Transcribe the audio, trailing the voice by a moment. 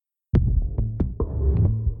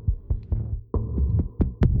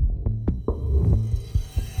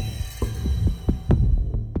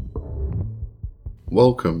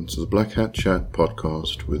Welcome to the Black Hat Chat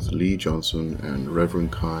podcast with Lee Johnson and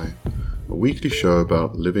Reverend Kai, a weekly show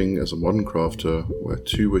about living as a modern crafter where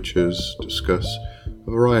two witches discuss a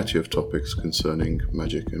variety of topics concerning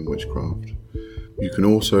magic and witchcraft. You can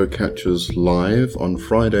also catch us live on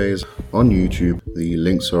Fridays on YouTube. The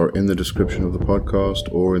links are in the description of the podcast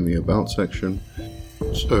or in the About section.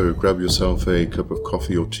 So grab yourself a cup of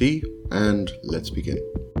coffee or tea and let's begin.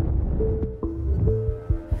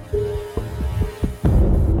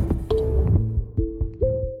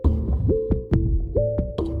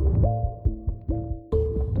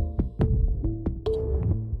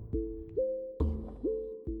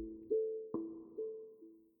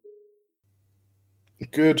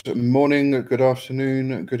 Good morning, good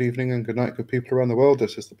afternoon, good evening, and good night, good people around the world.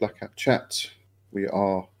 This is the Black Hat Chat. We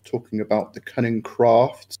are talking about the cunning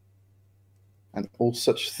crafts and all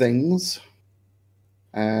such things.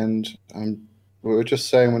 And we were just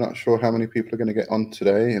saying we're not sure how many people are going to get on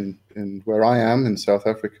today. And where I am in South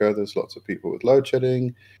Africa, there's lots of people with load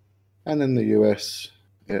shedding. And in the US,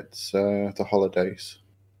 it's the holidays.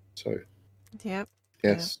 So, Yep.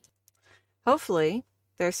 yes. Hopefully,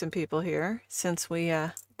 there's some people here since we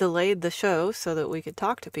delayed the show so that we could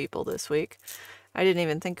talk to people this week. I didn't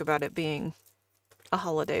even think about it being a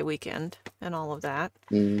holiday weekend and all of that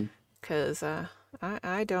because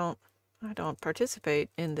I don't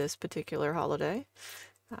participate in this particular holiday.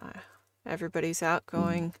 Everybody's out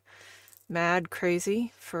going mad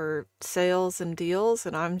crazy for sales and deals,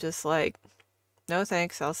 and I'm just like, no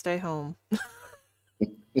thanks, I'll stay home.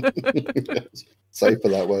 Safer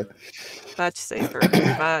that way. Much safer.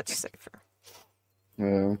 Much safer.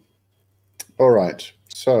 All right.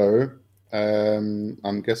 So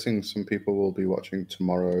I'm guessing some people will be watching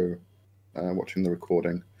tomorrow, watching the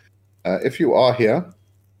recording. If you are here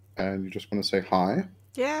and you just want to say hi,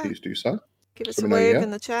 Yeah. please do so. Give us a wave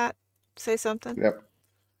in the chat. Say something. Yep.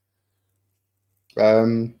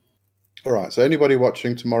 All right. So anybody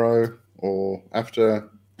watching tomorrow or after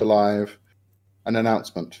the live, an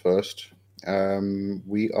announcement first.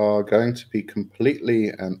 We are going to be completely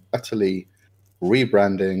and utterly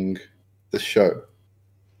rebranding the show.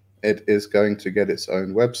 It is going to get its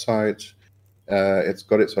own website. It's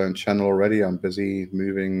got its own channel already. I'm busy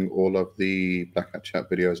moving all of the Black Hat Chat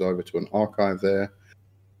videos over to an archive there.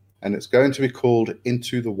 And it's going to be called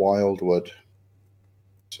Into the Wildwood.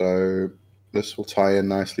 So this will tie in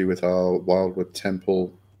nicely with our Wildwood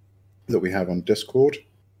Temple that we have on Discord.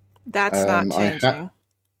 That's not changing.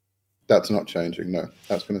 That's not changing, no.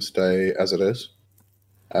 That's going to stay as it is.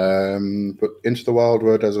 But Into the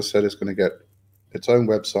Wildwood, as I said, is going to get its own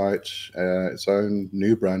website, its own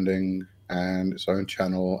new branding, and its own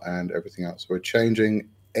channel and everything else. So we're changing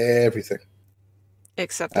everything.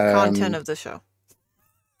 Except the content of the show.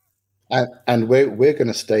 And we're going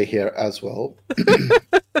to stay here as well.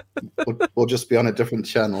 We'll just be on a different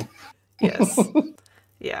channel. Yes.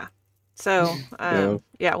 Yeah. So,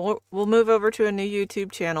 we'll move over to a new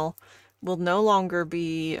YouTube channel. We'll no longer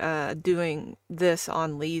be doing this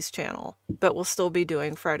on Lee's channel, but we'll still be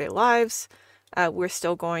doing Friday Lives. We're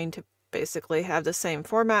still going to basically have the same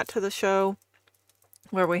format to the show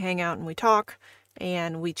where we hang out and we talk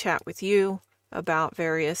and we chat with you about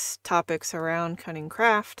various topics around cunning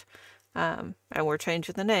craft. And we're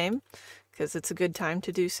changing the name because it's a good time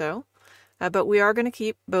to do so. But we are going to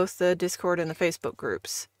keep both the Discord and the Facebook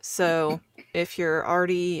groups. So if you're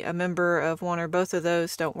already a member of one or both of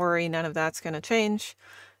those, don't worry, none of that's going to change.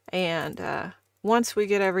 And once we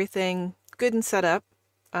get everything good and set up,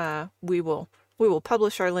 we will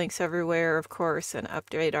publish our links everywhere, of course, and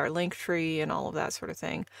update our link tree and all of that sort of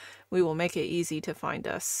thing. We will make it easy to find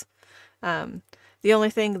us. The only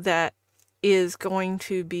thing that is going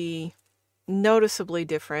to be noticeably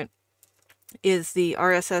different is the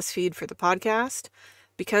RSS feed for the podcast.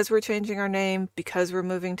 Because we're changing our name, because we're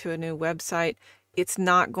moving to a new website, it's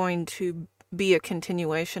not going to be a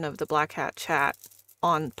continuation of the Black Hat Chat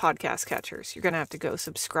on podcast catchers. You're going to have to go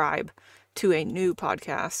subscribe to a new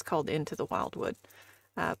podcast called Into the Wildwood.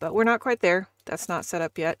 But we're not quite there. That's not set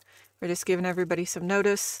up yet. We're just giving everybody some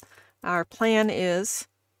notice. Our plan is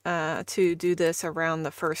to do this around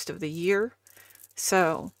the first of the year.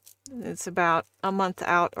 So it's about a month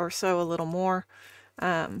out or so, a little more.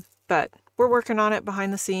 But we're working on it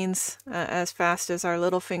behind the scenes as fast as our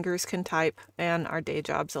little fingers can type and our day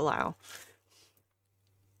jobs allow.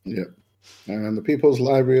 Yep. And the People's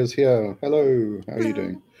Library is here. Hello. How are you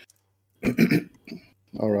doing?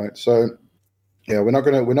 All right. So, yeah, we're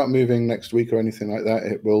not moving next week or anything like that.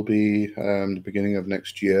 It will be the beginning of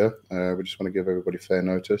next year. We just want to give everybody fair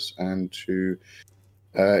notice and to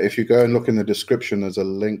if you go and look in the description, there's a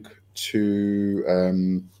link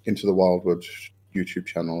to Into the Wildwood YouTube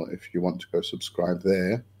channel if you want to go subscribe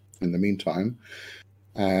there in the meantime.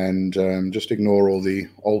 And just ignore all the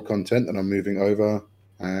old content that I'm moving over,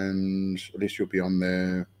 and at least you'll be on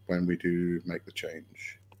there when we do make the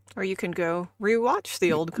change. Or you can go rewatch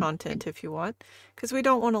the old content if you want, because we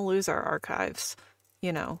don't want to lose our archives.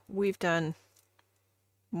 You know, we've done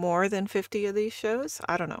more than 50 of these shows.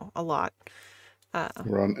 I don't know, a lot.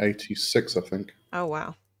 We're on 86, I think. Oh,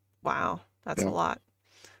 wow. Wow, that's a lot.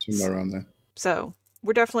 Somewhere around there. So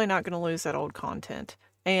we're definitely not going to lose that old content.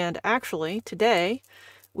 And actually, today,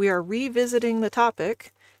 we are revisiting the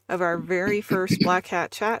topic of our very first Black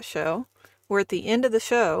Hat Chat show, where at the end of the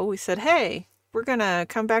show, we said, hey, we're going to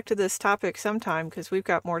come back to this topic sometime because we've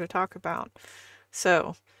got more to talk about.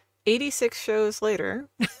 So, 86 shows later,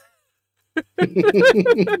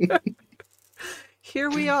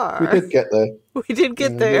 here we are. We did get there. We did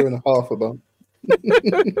get there. A year and a half about.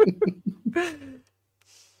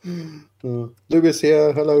 Lou is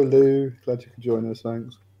here. Hello, Lou. Glad you could join us.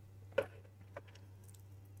 Thanks.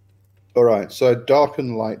 All right. So, dark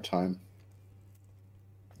and light time.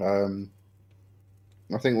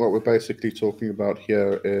 I think what we're basically talking about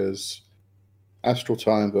here is astral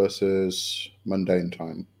time versus mundane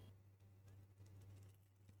time.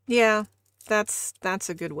 Yeah, that's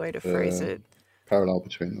a good way to phrase it. Parallel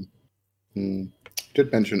between them.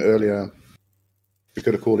 Did mention earlier we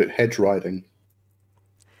could have called it hedge riding,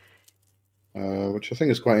 which I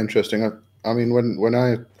think is quite interesting. I mean, when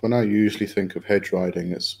I usually think of hedge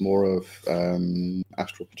riding, it's more of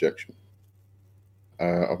astral projection,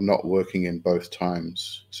 of not working in both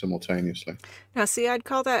times simultaneously. Now, see, I'd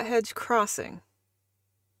call that hedge crossing.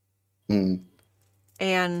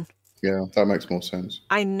 And yeah, that makes more sense.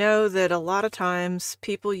 I know that a lot of times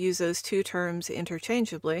people use those two terms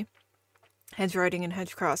interchangeably, hedge riding and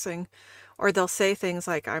hedge crossing, or they'll say things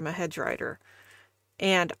like, I'm a hedge rider.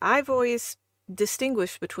 And I've always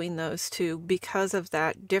distinguished between those two because of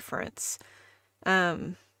that difference.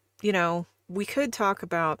 You know, we could talk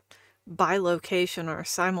about bilocation or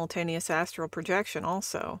simultaneous astral projection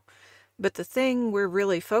also, but the thing we're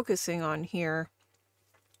really focusing on here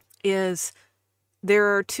is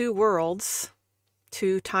there are two worlds,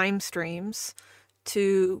 two time streams,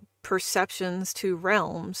 two perceptions, two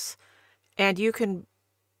realms, and you can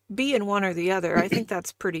be in one or the other. I think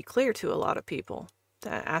that's pretty clear to a lot of people.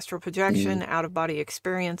 The astral projection, out-of-body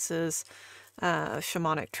experiences,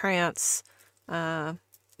 shamanic trance, the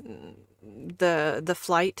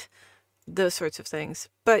flight, those sorts of things.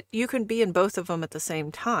 But you can be in both of them at the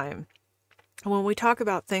same time. When we talk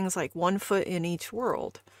about things like one foot in each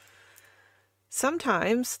world,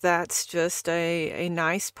 sometimes that's just a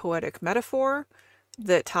nice poetic metaphor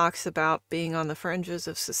that talks about being on the fringes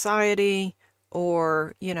of society,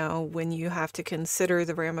 or, you know, when you have to consider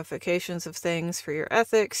the ramifications of things for your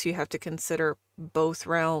ethics, you have to consider both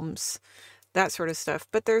realms, that sort of stuff.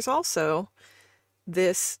 But there's also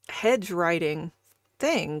this hedge riding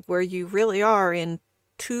thing where you really are in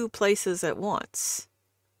two places at once.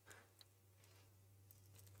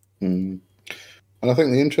 And I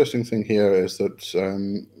think the interesting thing here is that,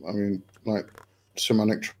 I mean, like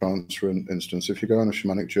shamanic trance, for instance, if you go on a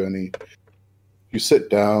shamanic journey, you sit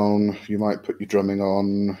down, you might put your drumming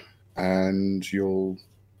on, and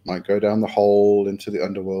might go down the hole into the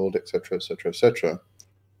underworld, etc., etc., etc.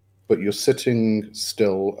 But you're sitting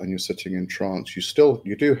still and you're sitting in trance.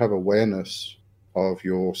 You do have awareness of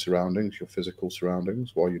your surroundings, your physical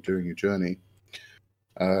surroundings, while you're doing your journey.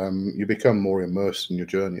 You become more immersed in your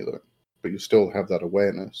journey, though, but you still have that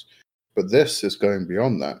awareness. But this is going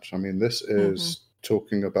beyond that. I mean, this is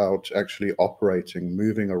talking about actually operating,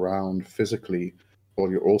 moving around physically,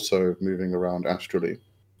 while you're also moving around astrally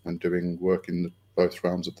and doing work in both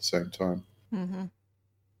realms at the same time.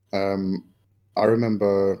 I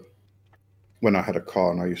remember when I had a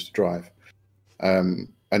car and I used to drive, and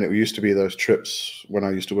it used to be those trips when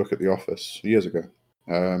I used to work at the office years ago.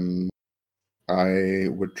 I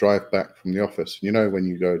would drive back from the office. You know, when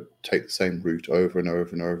you go take the same route over and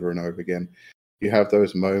over and over and over again, you have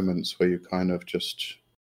those moments where you kind of just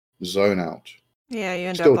zone out. Yeah, you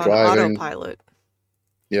end up on autopilot.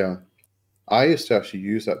 Yeah. I used to actually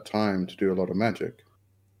use that time to do a lot of magic.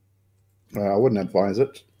 I wouldn't advise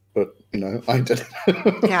it, but, you know, I did.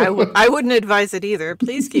 Yeah, I wouldn't advise it either.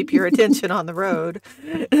 Please keep your attention on the road.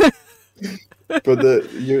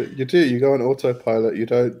 But you go on autopilot. You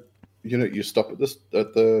don't, you know, you stop at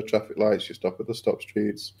the traffic lights, you stop at the stop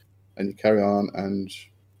streets, and you carry on, and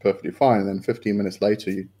perfectly fine. And then 15 minutes later,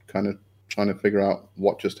 you kind of trying to figure out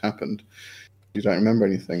what just happened. You don't remember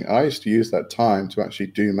anything. I used to use that time to actually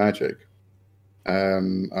do magic.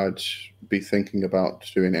 I'd be thinking about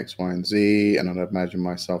doing X, Y, and Z, and I'd imagine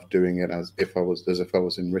myself doing it as if I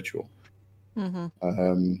was in ritual. It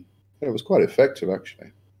was quite effective,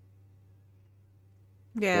 actually.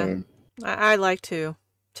 Yeah, I like to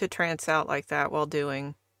trance out like that while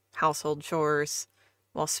doing household chores,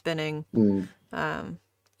 while spinning.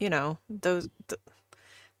 You know,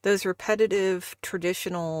 those repetitive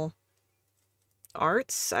traditional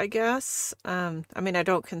arts, I guess. I mean, I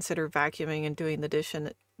don't consider vacuuming and doing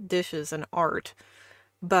the dishes an art,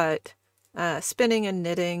 but spinning and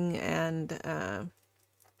knitting and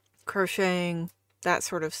crocheting, that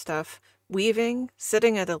sort of stuff. Weaving,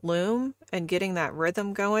 sitting at a loom and getting that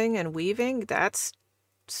rhythm going and weaving, that's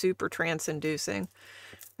super trance-inducing.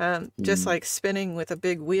 Just like spinning with a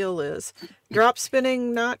big wheel is. Drop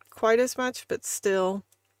spinning, not quite as much, but still.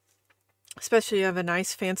 Especially you have a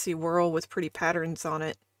nice fancy whirl with pretty patterns on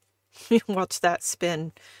it. You watch that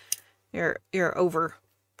spin, you're over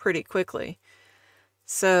pretty quickly.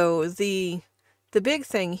 So the big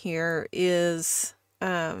thing here is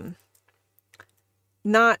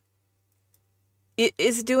it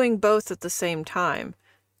is doing both at the same time.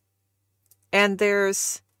 And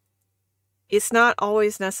it's not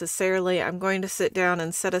always necessarily, I'm going to sit down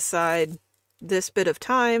and set aside this bit of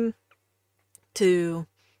time to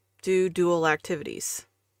do dual activities.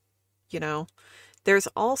 You know, there's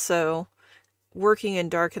also working in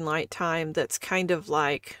dark and light time that's kind of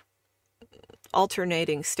like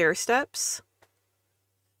alternating stair steps,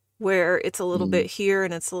 where it's a little bit here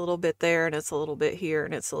and it's a little bit there and it's a little bit here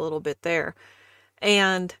and it's a little bit there.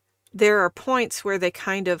 And there are points where they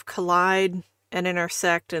kind of collide and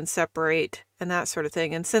intersect and separate and that sort of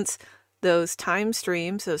thing. And since those time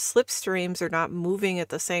streams, those slip streams are not moving at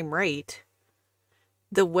the same rate,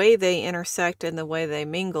 the way they intersect and the way they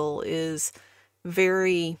mingle is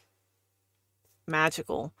very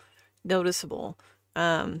magical, noticeable,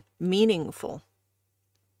 meaningful.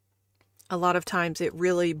 A lot of times it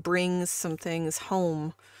really brings some things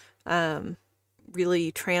home,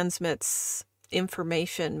 really transmits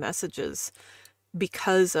information, messages,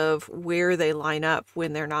 because of where they line up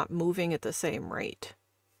when they're not moving at the same rate.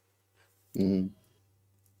 Yeah.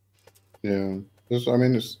 I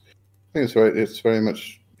mean, I think it's very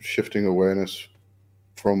much shifting awareness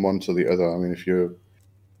from one to the other. I mean, if you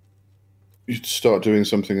start doing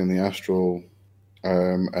something in the astral,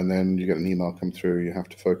 and then you get an email come through, you have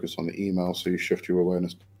to focus on the email, so you shift your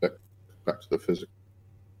awareness back to the physical.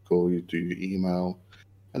 You do your email,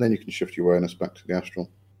 and then you can shift your awareness back to the astral.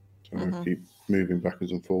 So keep moving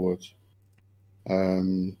backwards and forwards.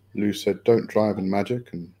 Lou said, "Don't drive in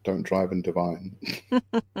magic and don't drive in divine."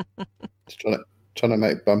 It's trying to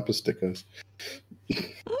make bumper stickers.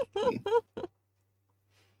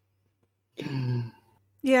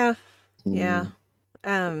 Yeah.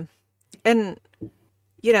 And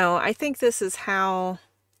you know, I think this is how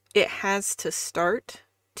it has to start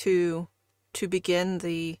to begin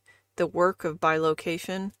the work of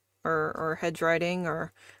bilocation or hedge writing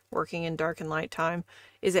or working in dark and light time,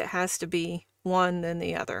 is it has to be one then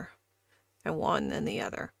the other and one then the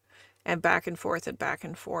other and back and forth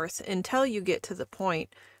until you get to the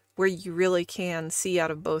point where you really can see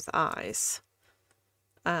out of both eyes.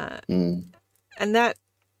 And that,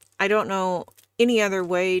 I don't know any other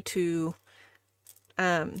way to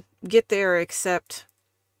get there except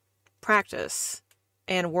practice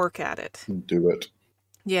and work at it. Do it.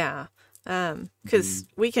 Yeah. Because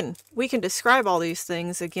we can describe all these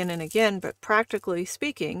things again and again, but practically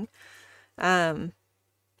speaking, you're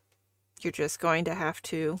just going to have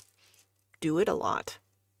to do it a lot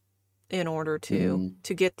in order to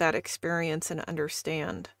get that experience and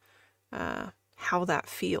understand how that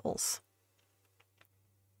feels.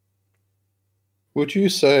 Would you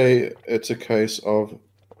say it's a case of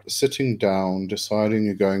sitting down, deciding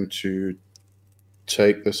you're going to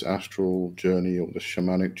take this astral journey or the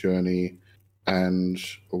shamanic journey, and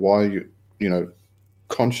while you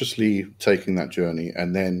consciously taking that journey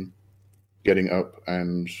and then getting up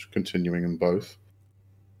and continuing in both?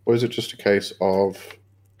 Or is it just a case of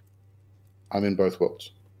I'm in both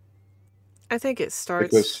worlds? I think it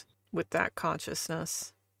starts with that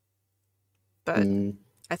consciousness. But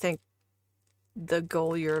I think the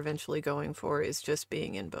goal you're eventually going for is just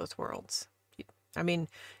being in both worlds. I mean,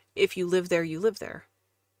 if you live there, you live there.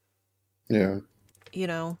 Yeah. You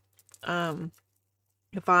know,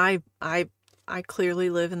 if I clearly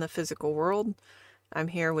live in the physical world, I'm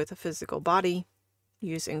here with a physical body,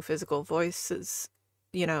 using physical voices,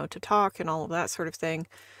 to talk and all of that sort of thing.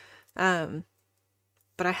 But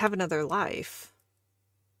I have another life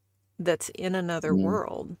that's in another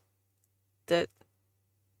world that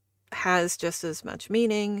has just as much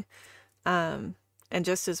meaning, and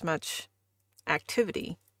just as much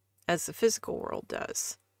activity as the physical world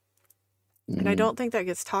does. And I don't think that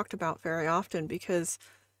gets talked about very often, because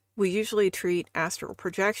we usually treat astral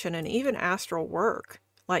projection and even astral work,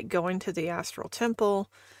 like going to the astral temple,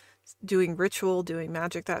 doing ritual, doing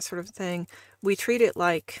magic, that sort of thing. We treat it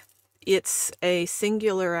like it's a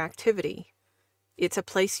singular activity. It's a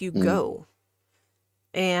place you go.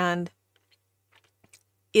 And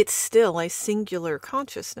it's still a singular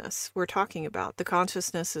consciousness we're talking about. The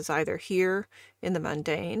consciousness is either here in the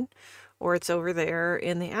mundane, or it's over there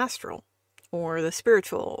in the astral, or the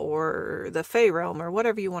spiritual, or the Fey realm, or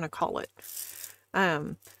whatever you want to call it.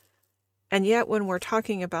 And yet when we're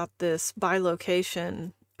talking about this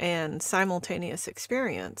bilocation and simultaneous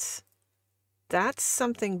experience, that's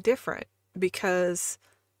something different, because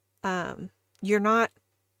you're not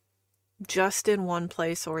just in one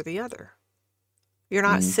place or the other. You're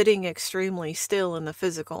not sitting extremely still in the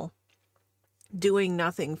physical, doing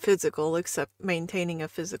nothing physical except maintaining a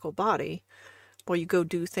physical body, while you go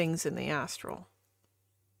do things in the astral.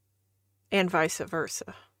 And vice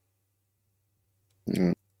versa.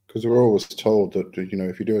 Because we're always told that, you know,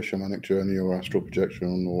 if you do a shamanic journey or astral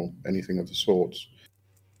projection or anything of the sorts,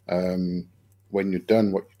 when you're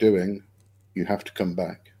done what you're doing, you have to come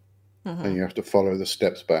back. And you have to follow the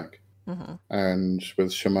steps back. And with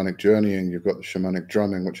shamanic journeying, you've got the shamanic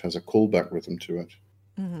drumming, which has a callback rhythm to it.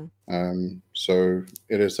 So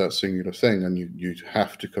it is that singular thing, and you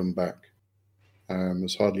have to come back.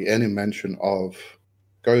 There's hardly any mention of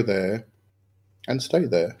go there and stay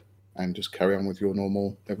there and just carry on with your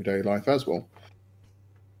normal everyday life as well.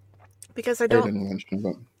 Because I don't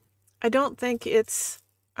think it's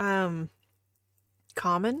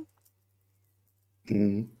common.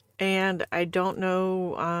 And I don't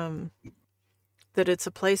know that it's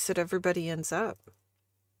a place that everybody ends up.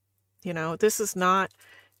 You know, this is not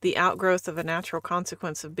the outgrowth of a natural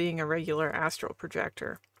consequence of being a regular astral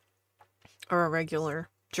projector or a regular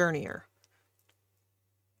journeyer.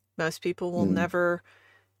 Most people will never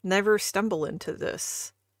stumble into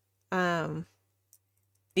this.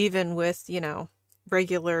 Even with, you know,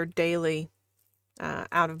 regular daily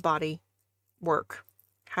out-of-body work,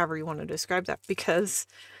 however you want to describe that, because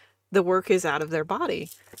the work is out of their body.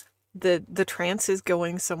 The trance is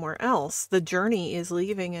going somewhere else. The journey is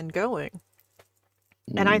leaving and going.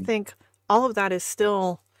 And I think all of that is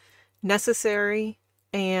still necessary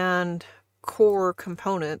and core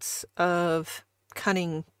components of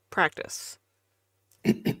cunning practice.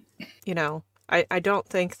 You know, I don't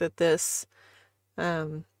think that this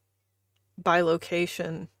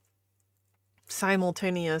bilocation,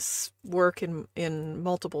 simultaneous work in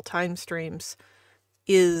multiple time streams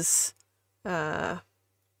is what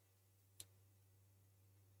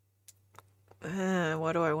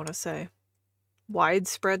do I want to say?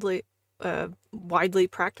 Widely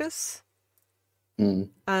practiced.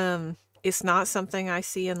 It's not something I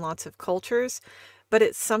see in lots of cultures, but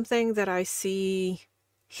it's something that I see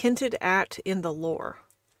hinted at in the lore.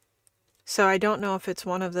 So I don't know if it's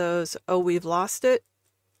one of those, oh, we've lost it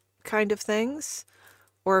kind of things,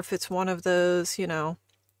 or if it's one of those, you know,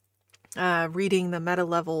 reading the meta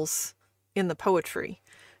levels in the poetry,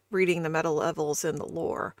 reading the meta levels in the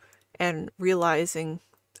lore, and realizing,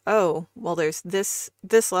 oh, well, there's this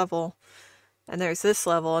level, and there's this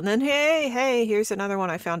level, and then, hey, here's another one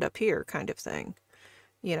I found up here, kind of thing.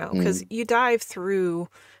 You know, because you dive through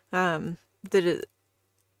the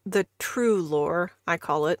true lore, I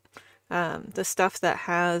call it, the stuff that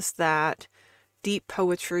has that deep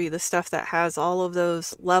poetry, the stuff that has all of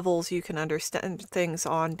those levels you can understand things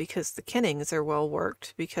on, because the kennings are well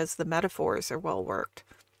worked, because the metaphors are well worked.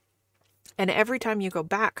 And every time you go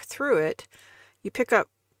back through it, you pick up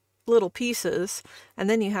little pieces, and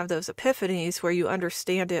then you have those epiphanies where you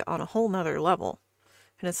understand it on a whole nother level.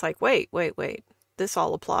 And it's like, wait, this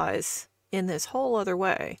all applies in this whole other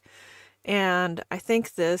way. And I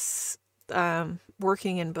think this,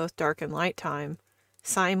 working in both dark and light time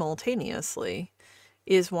simultaneously,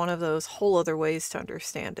 is one of those whole other ways to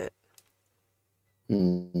understand it.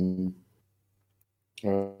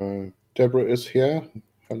 Deborah is here.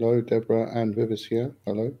 Hello, Deborah, and Viv is here.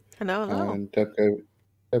 Hello. Hello. And Deb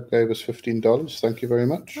gave us $15. Thank you very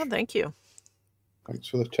much. Oh, thank you. Thanks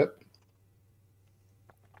for the tip.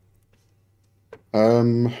 Oh,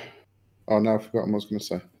 now I've forgotten what I was going to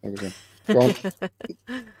say. There we go.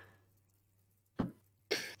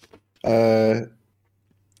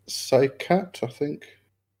 Saykat, I think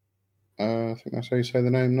that's how you say the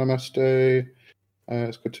name. Namaste.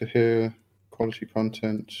 It's good to hear quality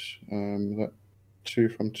content. That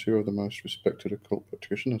from two of the most respected occult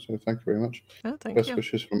practitioners. So thank you very much. Oh, thank Best you.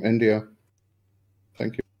 wishes from India.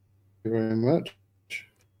 Thank you. very much.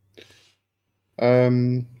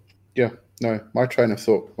 Yeah, no, my train of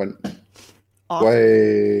thought went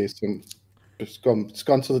way some. It's gone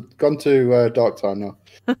to dark time now.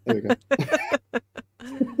 There we go.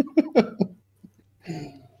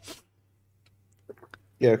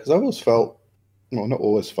 Yeah, because I always felt, well, not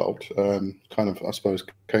always felt, kind of, I suppose,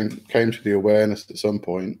 came to the awareness at some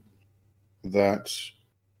point that,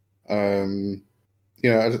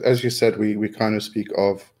 as you said, we kind of speak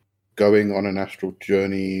of going on an astral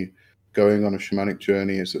journey, going on a shamanic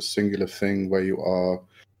journey is a singular thing where you are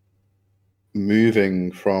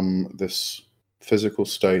moving from this physical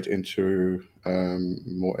state into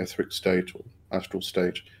more etheric state or astral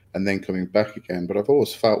state, and then coming back again. But I've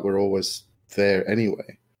always felt we're always there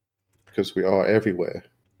anyway, because we are everywhere,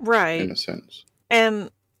 right? In a sense.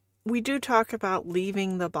 And we do talk about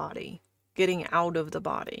leaving the body, getting out of the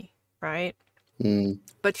body, right?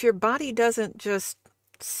 But your body doesn't just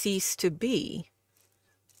cease to be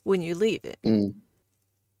when you leave it.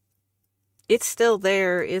 It's still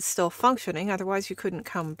there, it's still functioning, otherwise you couldn't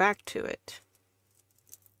come back to it.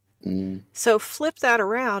 So flip that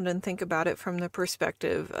around and think about it from the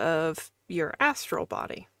perspective of your astral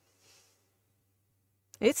body.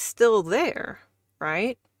 It's still there,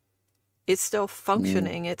 right? It's still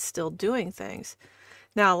functioning, it's still doing things.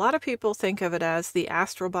 Now, a lot of people think of it as the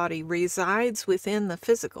astral body resides within the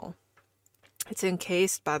physical. It's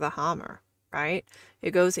encased by the hammer, right?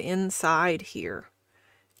 It goes inside here.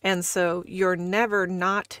 And so you're never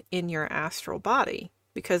not in your astral body,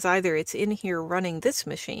 because either it's in here running this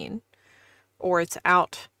machine or it's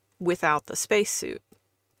out without the spacesuit.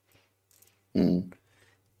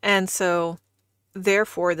 And so,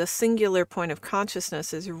 therefore, the singular point of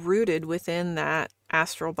consciousness is rooted within that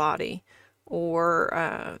astral body,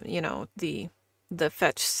 or, the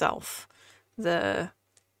fetch self, the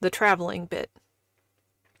traveling bit.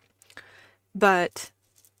 But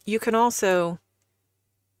you can also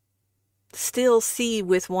still see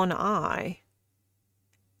with one eye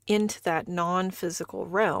into that non-physical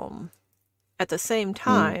realm at the same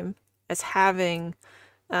time as having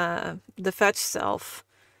the fetch self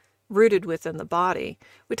rooted within the body.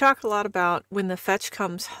 We talk a lot about when the fetch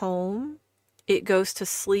comes home, it goes to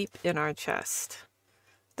sleep in our chest.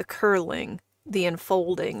 The curling, the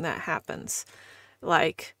enfolding that happens.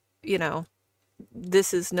 Like,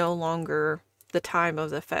 this is no longer the time of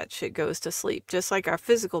the fetch. It goes to sleep, just like our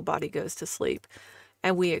physical body goes to sleep.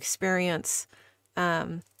 And we experience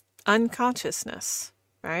unconsciousness,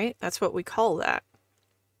 right? That's what we call that.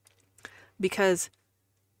 Because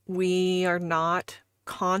we are not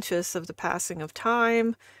conscious of the passing of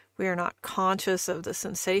time. We are not conscious of the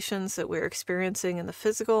sensations that we're experiencing in the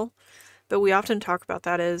physical. But we often talk about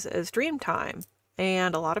that as dream time.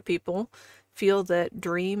 And a lot of people feel that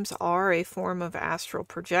dreams are a form of astral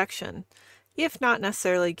projection. If not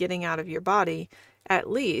necessarily getting out of your body, at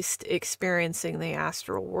least experiencing the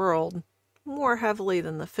astral world more heavily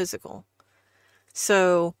than the physical.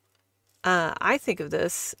 So I think of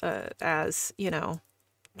this as,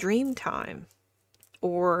 dream time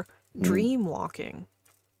or dream walking.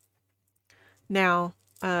 Now,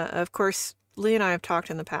 of course, Lee and I have talked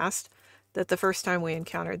in the past that the first time we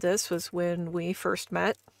encountered this was when we first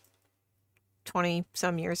met 20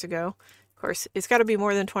 some years ago. Of course, it's got to be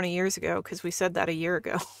more than 20 years ago because we said that a year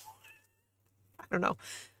ago. I don't know.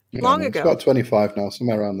 Yeah, long ago. It's about 25 now,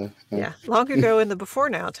 somewhere around there. Yeah, long ago in the before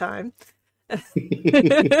now time.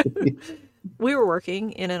 We were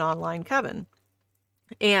working in an online coven.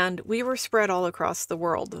 And we were spread all across the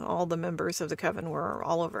world. All the members of the coven were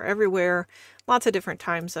all over everywhere, lots of different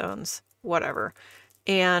time zones, whatever.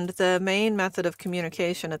 And the main method of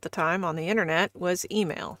communication at the time on the internet was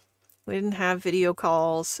email. We didn't have video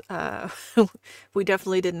calls. We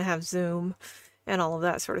definitely didn't have Zoom and all of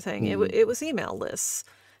that sort of thing. It was email lists.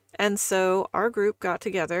 And so our group got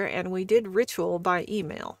together and we did ritual by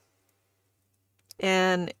email.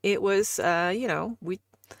 And it was, we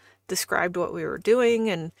described what we were doing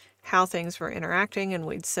and how things were interacting, and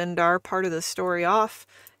we'd send our part of the story off.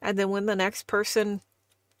 And then when the next person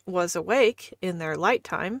was awake in their light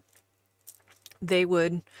time, they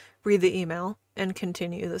would read the email and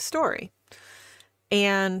continue the story.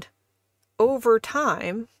 And over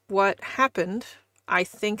time, what happened, I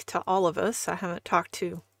think, to all of us, I haven't talked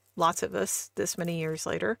to lots of us this many years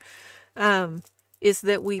later, is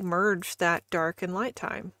that we merged that dark and light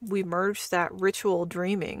time. We merged that ritual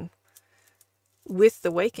dreaming with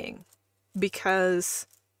the waking, because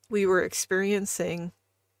we were experiencing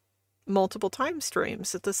multiple time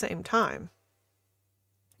streams at the same time.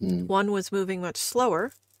 One was moving much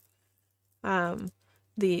slower.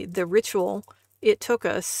 The ritual, it took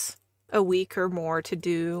us a week or more to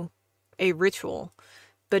do a ritual.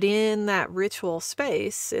 But in that ritual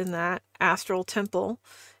space, in that astral temple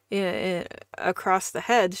across the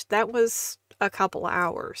hedge, that was a couple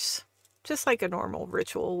hours. Just like a normal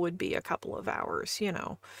ritual would be a couple of hours, you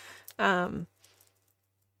know.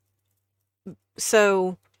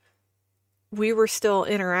 So we were still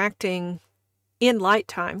interacting in light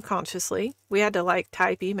time consciously. We had to like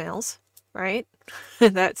type emails, right?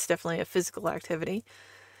 That's definitely a physical activity.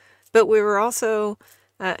 But we were also,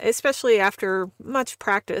 especially after much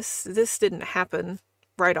practice, this didn't happen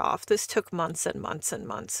right off. This took months and months and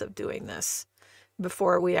months of doing this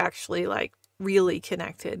before we actually like really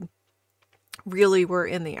connected, really were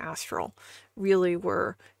in the astral, really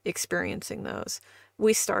were experiencing those.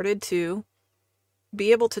 We started to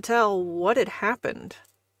be able to tell what had happened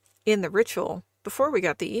in the ritual before we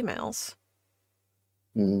got the emails.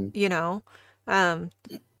 You know,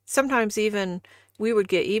 sometimes even we would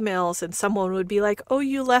get emails and someone would be like, oh,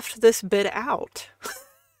 you left this bit out,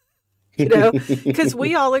 you know, because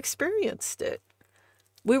we all experienced it.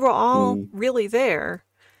 We were all really there.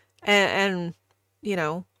 And you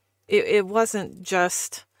know, it wasn't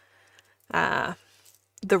just the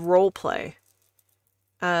role play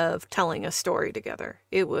of telling a story together.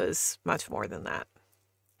 It was much more than that.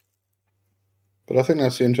 But I think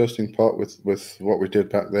that's the interesting part with what we did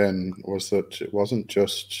back then, was that it wasn't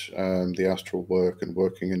just the astral work and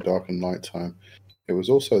working in dark and night time. It was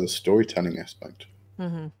also the storytelling aspect,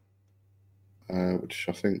 which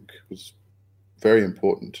I think was very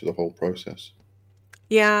important to the whole process.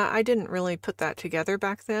 Yeah, I didn't really put that together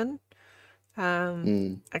back then.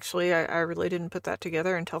 Actually, I really didn't put that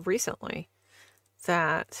together until recently.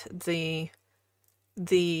 That the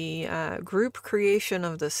group creation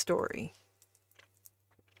of the story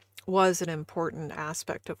was an important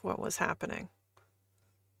aspect of what was happening.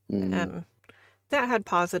 And that had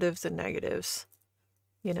positives and negatives,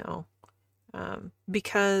 you know,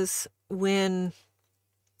 because when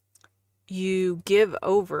you give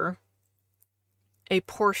over a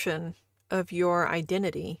portion of your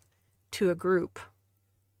identity to a group,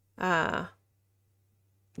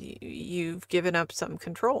 you've given up some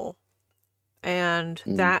control. And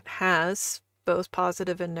that has both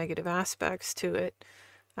positive and negative aspects to it.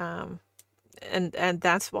 And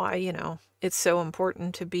that's why, you know, it's so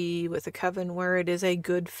important to be with a coven where it is a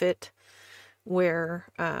good fit, where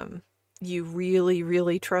you really,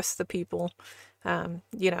 really trust the people.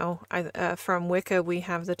 You know, from Wicca, we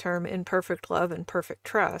have the term imperfect love and perfect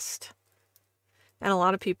trust. And a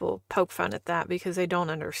lot of people poke fun at that because they don't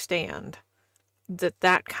understand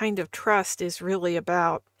that kind of trust is really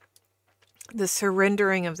about the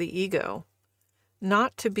surrendering of the ego,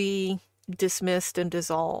 not to be dismissed and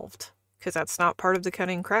dissolved, because that's not part of the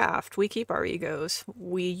cunning craft. We keep our egos.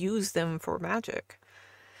 We use them for magic.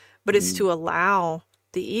 But it's to allow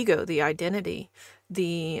the ego, the identity,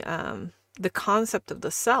 the concept of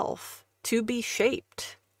the self to be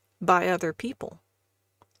shaped by other people.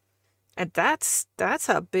 And that's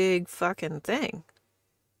a big fucking thing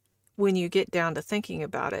when you get down to thinking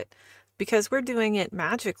about it, because we're doing it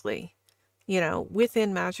magically, you know,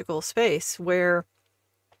 within magical space where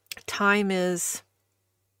time is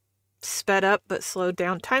sped up but slowed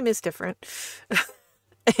down. Time is different.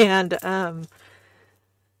 And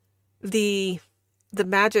the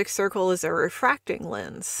magic circle is a refracting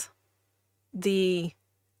lens. The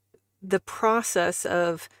process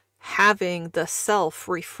of having the self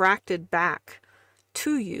refracted back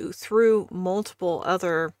to you through multiple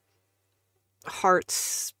other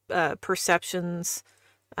hearts, perceptions,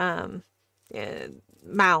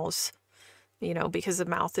 mouths, you know, because the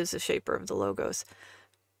mouth is the shaper of the logos.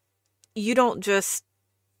 You don't just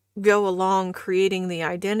go along creating the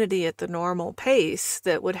identity at the normal pace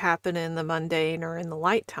that would happen in the mundane or in the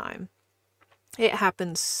light time. It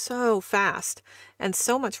happens so fast and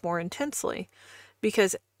so much more intensely,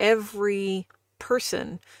 because every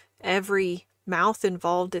person, every mouth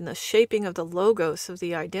involved in the shaping of the logos of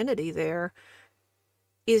the identity there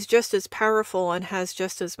is just as powerful and has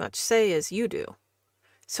just as much say as you do.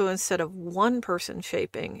 So instead of one person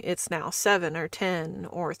shaping, it's now 7 or 10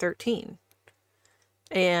 or 13.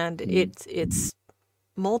 And it's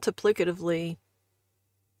multiplicatively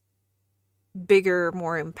bigger,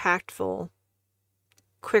 more impactful,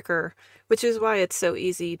 quicker, which is why it's so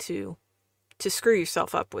easy to screw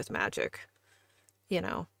yourself up with magic. You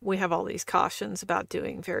know, we have all these cautions about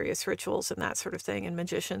doing various rituals and that sort of thing, and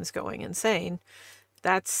magicians going insane.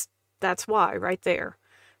 That's why, right there.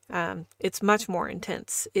 It's much more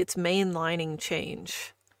intense. It's mainlining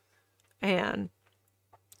change. And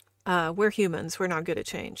we're humans. We're not good at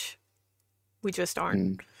change. We just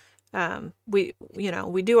aren't. We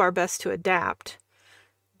do our best to adapt,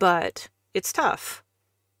 but it's tough.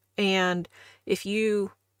 And if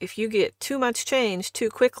you get too much change too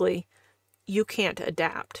quickly, you can't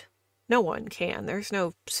adapt. No one can. There's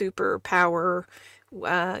no super power,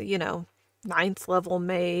 ninth level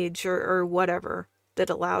mage or whatever that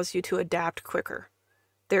allows you to adapt quicker.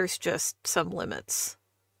 There's just some limits.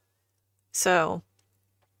 So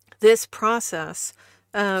this process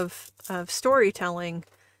of storytelling,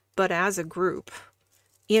 but as a group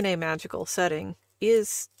in a magical setting,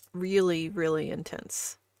 is really, really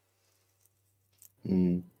intense.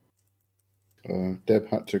 Deb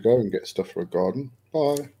had to go and get stuff for a garden.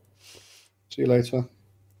 Bye. See you later.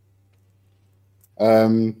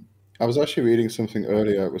 I was actually reading something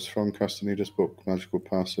earlier. It was from Castaneda's book, Magical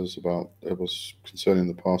Passes, it was concerning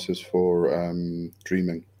the passes for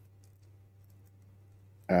dreaming.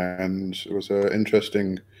 And it was an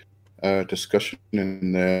interesting discussion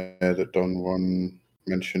in there that Don Juan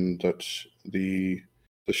mentioned that the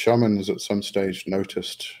shamans at some stage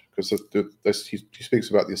noticed, because he speaks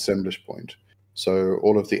about the assemblage point. So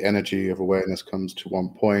all of the energy of awareness comes to one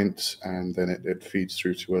point, and then it feeds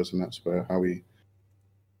through to us, and that's how we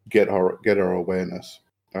get our awareness.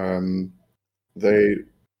 They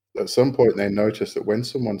at some point they notice that when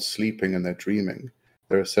someone's sleeping and they're dreaming,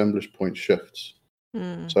 their assemblage point shifts.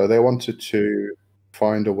 So they wanted to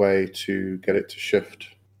find a way to get it to shift,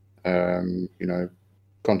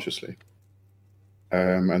 consciously.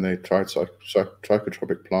 And they tried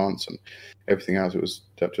psychotropic plants and everything else.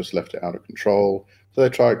 That just left it out of control. So they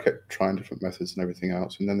kept trying different methods and everything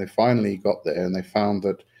else. And then they finally got there, and they found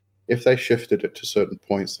that if they shifted it to certain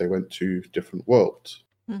points, they went to different worlds.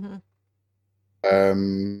 And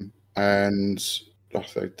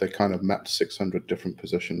they kind of mapped 600 different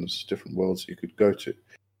positions, different worlds you could go to.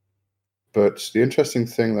 But the interesting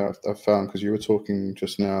thing that I found, because you were talking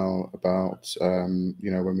just now about,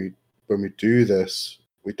 when we do this,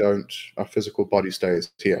 our physical body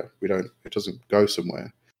stays here. It doesn't go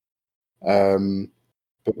somewhere.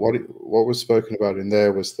 But what was spoken about in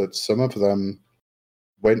there was that some of them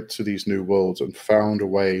went to these new worlds and found a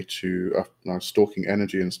way to, stalking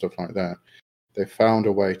energy and stuff like that. They found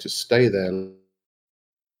a way to stay there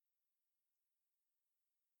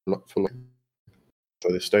for long. So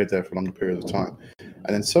they stayed there for a longer period of time. And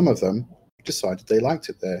then some of them decided they liked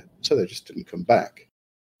it there, so they just didn't come back.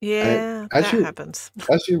 Yeah, that happens.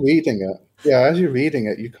 As you're reading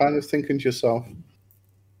it, you kind of thinking to yourself,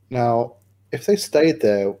 now, if they stayed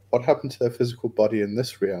there, what happened to their physical body in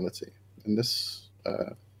this reality, in this,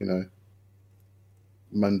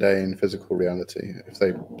 mundane physical reality, if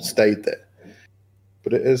they stayed there?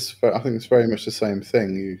 But I think it's very much the same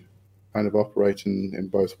thing. You kind of operate in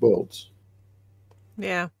both worlds.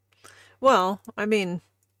 Yeah. Well, I mean,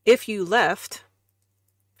 if you left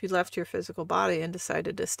your physical body and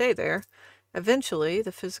decided to stay there, eventually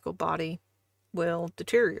the physical body will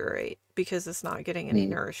deteriorate because it's not getting any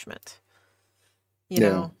nourishment.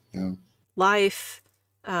 Life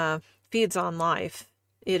feeds on life.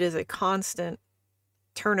 It is a constant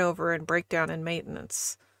turnover and breakdown and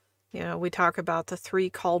maintenance. We talk about the 3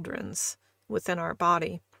 cauldrons within our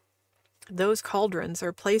body. Those cauldrons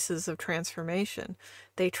are places of transformation.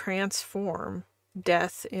 They transform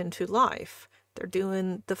death into life. They're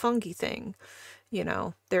doing the funky thing.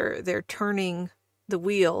 They're turning the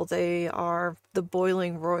wheel. They are the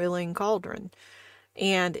boiling, roiling cauldron.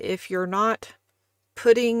 And if you're not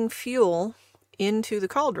putting fuel into the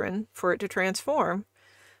cauldron for it to transform,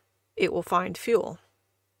 it will find fuel.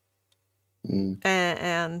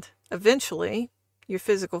 And eventually, your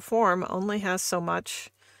physical form only has so much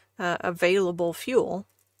available fuel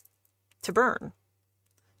to burn.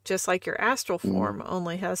 Just like your astral form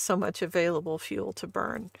only has so much available fuel to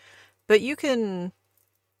burn. But you can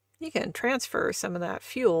transfer some of that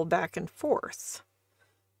fuel back and forth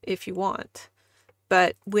if you want.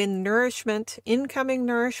 But when incoming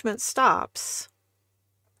nourishment stops,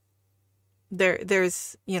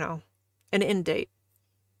 there's, an end date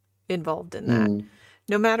involved in that.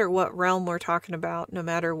 No matter what realm we're talking about, no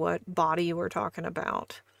matter what body we're talking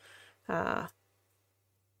about,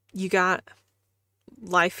 you got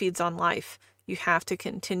life feeds on life. You have to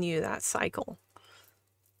continue that cycle.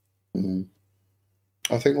 I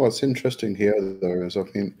think what's interesting here, though, is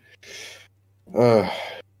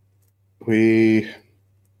we're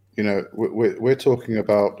talking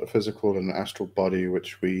about a physical and astral body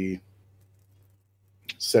which we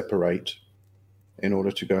separate in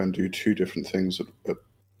order to go and do 2 different things at the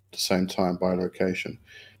same time by location.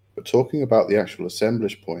 But talking about the actual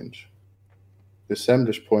assemblage point, the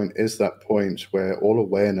assemblage point is that point where all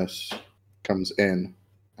awareness comes in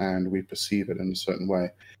and we perceive it in a certain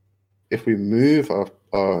way. if we move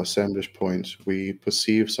our assemblage point, we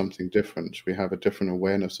perceive something different. We have a different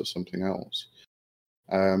awareness of something else.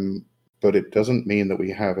 But it doesn't mean that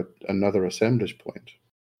we have another assemblage point.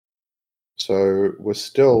 So we're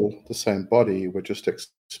still the same body. We're just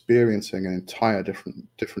experiencing an entire different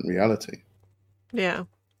reality. Yeah.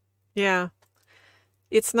 Yeah.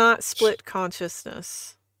 It's not split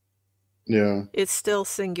consciousness. Yeah. It's still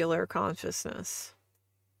singular consciousness.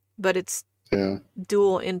 But it's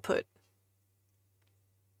dual input.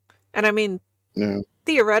 And I mean,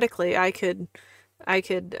 theoretically, I could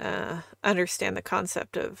understand the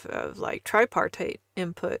concept of like tripartite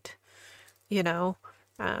input, you know,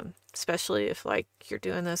 especially if like you're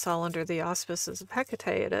doing this all under the auspices of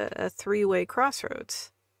Hecate at a three-way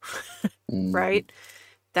crossroads, right?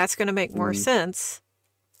 That's going to make more sense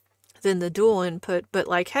than the dual input. But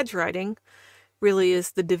like hedge writing really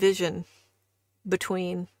is the division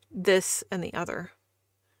between this and the other.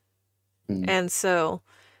 And so,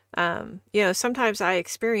 you know, sometimes I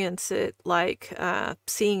experience it like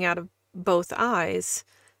seeing out of both eyes.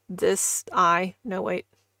 This eye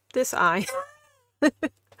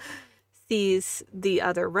sees the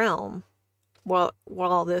other realm,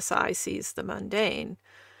 while this eye sees the mundane.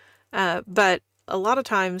 But a lot of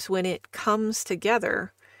times when it comes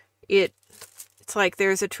together, it's like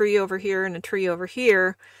there's a tree over here and a tree over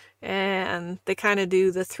here, and they kind of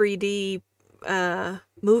do the 3D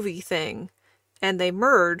movie thing, and they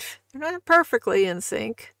merge. They're not perfectly in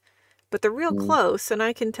sync, but they're real close, and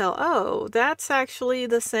I can tell, oh, that's actually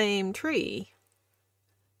the same tree.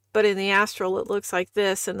 But in the astral, it looks like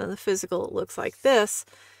this, and in the physical, it looks like this.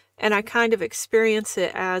 And I kind of experience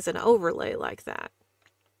it as an overlay like that,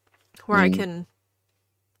 where I can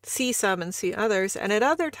see some and see others. And at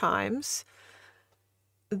other times,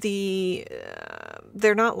 they're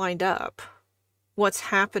not lined up. What's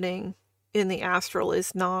happening in the astral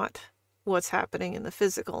is not what's happening in the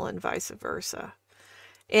physical, and vice versa.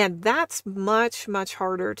 And that's much, much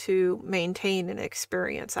harder to maintain and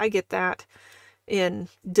experience. I get that in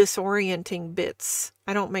disorienting bits.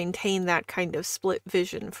 I don't maintain that kind of split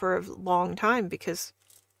vision for a long time because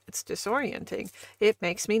it's disorienting. It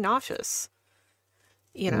makes me nauseous,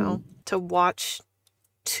 you know, to watch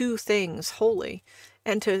two things wholly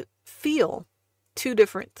and to feel two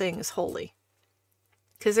different things wholly.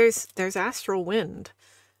 Because there's astral wind,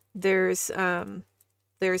 there's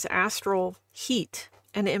astral heat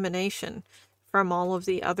and emanation from all of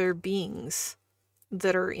the other beings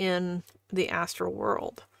that are in the astral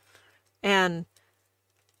world. And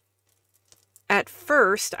at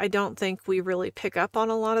first, I don't think we really pick up on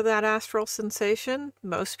a lot of that astral sensation.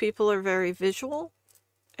 Most people are very visual,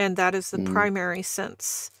 and that is the primary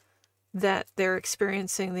sense that they're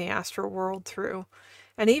experiencing the astral world through.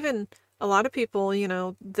 And even a lot of people, you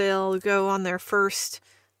know, they'll go on their first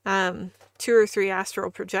 2 or 3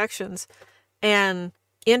 astral projections and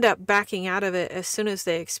end up backing out of it as soon as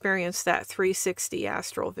they experience that 360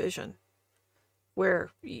 astral vision,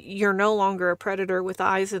 where you're no longer a predator with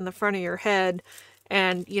eyes in the front of your head,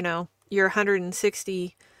 and, you know, your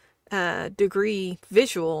 160 degree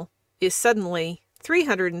visual is suddenly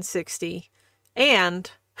 360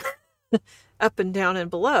 and up and down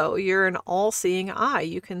and below. You're an all-seeing eye.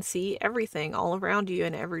 You can see everything all around you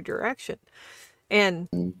in every direction.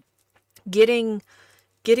 And getting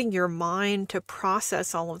your mind to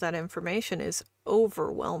process all of that information is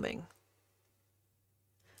overwhelming.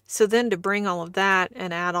 So then to bring all of that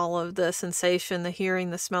and add all of the sensation, the hearing,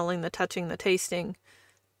 the smelling, the touching, the tasting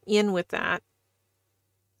in with that,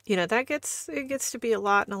 you know, it gets to be a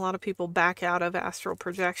lot, and a lot of people back out of astral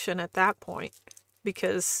projection at that point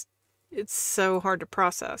because it's so hard to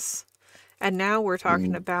process. And now we're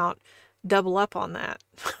talking about double up on that.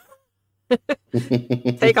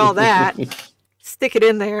 Take all that, stick it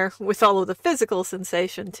in there with all of the physical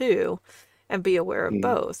sensation too, and be aware of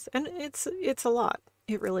both. And it's a lot.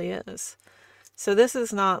 It really is. So this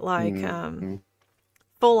is not like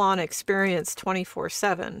full-on experience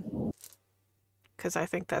 24/7, because I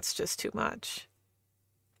think that's just too much.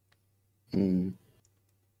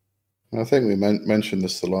 I think we mentioned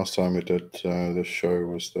this the last time we did this show,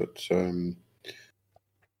 was that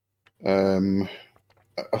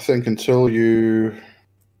I think until you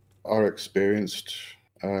are experienced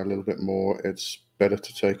a little bit more, it's better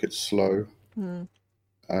to take it slow.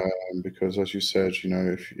 Because as you said, you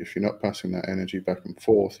know, if you're not passing that energy back and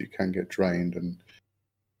forth, you can get drained, and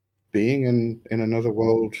being in another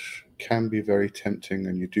world can be very tempting,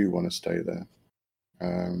 and you do want to stay there,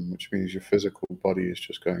 which means your physical body is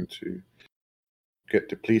just going to get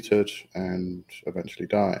depleted and eventually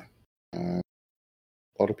die. A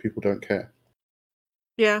lot of people don't care.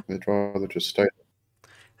 Yeah. They'd rather just stay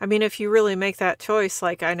there. I mean, if you really make that choice,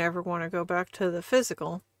 like, I never want to go back to the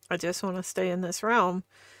physical, I just want to stay in this realm,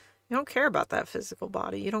 you don't care about that physical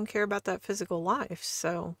body. You don't care about that physical life.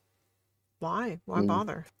 So why? Why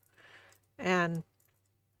bother? And,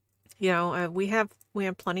 you know, we have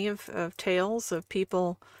plenty of tales of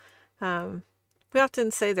people, we often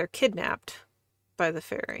say they're kidnapped by the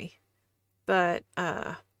fairy. But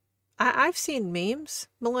I've seen memes.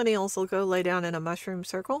 Millennials will go lay down in a mushroom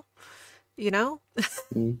circle. You know?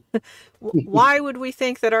 Why would we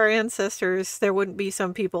think that our ancestors, there wouldn't be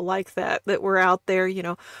some people like that were out there, you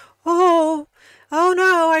know, oh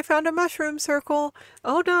no, I found a mushroom circle.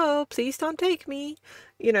 Oh no, please don't take me.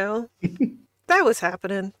 You know, that was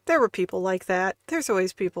happening. There were people like that. There's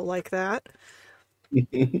always people like that.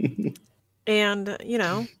 And, you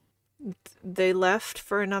know, they left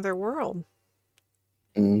for another world.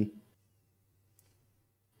 Yeah.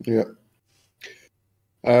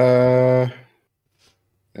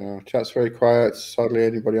 Yeah, chat's very quiet. There's hardly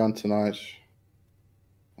anybody on tonight.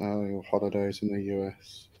 Oh, your holidays in the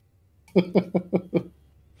US.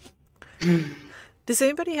 Does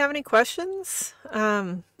anybody have any questions?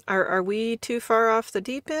 Are we too far off the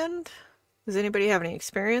deep end? Does anybody have any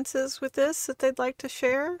experiences with this that they'd like to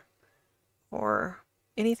share? Or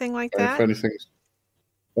anything like that? If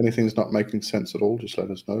anything's not making sense at all, just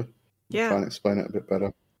let us know. We'll try and explain it a bit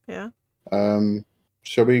better. Yeah.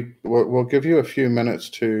 Shall we? We'll give you a few minutes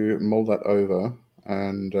to mull that over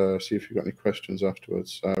and see if you've got any questions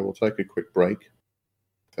afterwards. We'll take a quick break,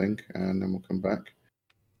 I think, and then we'll come back.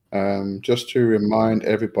 Just to remind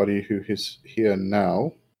everybody who is here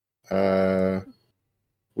now,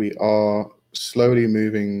 we are slowly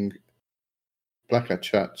moving Black Hat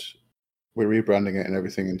Chat. We're rebranding it and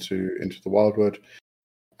everything into the Wildwood,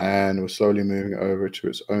 and we're slowly moving it over to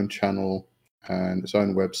its own channel and its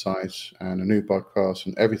own website and a new podcast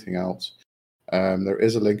and everything else. There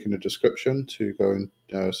is a link in the description to go and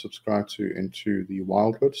subscribe to into the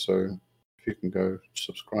Wildwood. So if you can go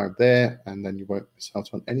subscribe there, and then you won't miss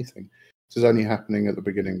out on anything. This is only happening at the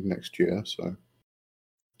beginning of next year, so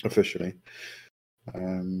officially.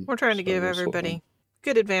 We're trying to give everybody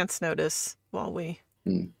good advance notice while we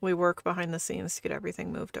work behind the scenes to get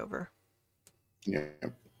everything moved over. Yeah.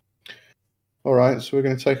 All right, so we're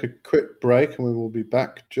going to take a quick break, and we will be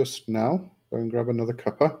back just now. Go and grab another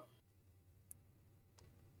cuppa.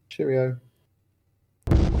 Cheerio.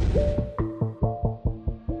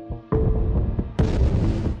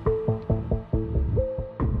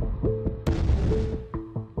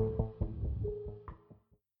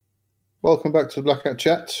 Welcome back to Black Hat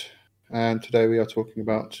Chat, and today we are talking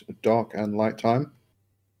about Dark and Light Time,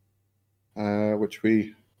 which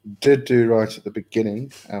we did do right at the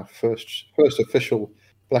beginning, our first official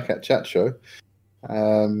Black Hat Chat show,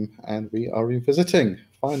 and we are revisiting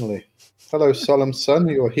finally. Hello, Solemn Sun,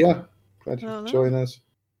 you're here. Glad you could join us.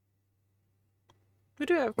 We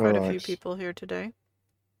do have quite a few people here today,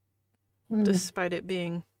 despite it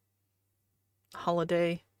being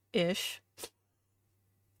holiday-ish.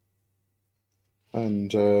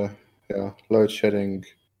 And load shedding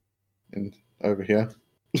over here.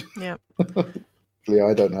 Yep. Hopefully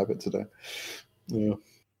I don't have it today. Yeah.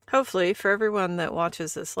 Hopefully, for everyone that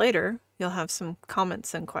watches this later, you'll have some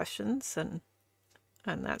comments and questions and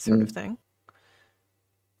that sort of thing.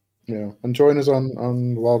 Yeah, and join us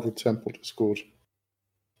on Wildwood Temple Discord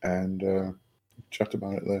and chat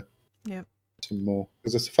about it there. Yep. Some more,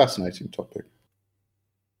 because it's a fascinating topic.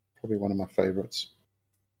 Probably one of my favorites.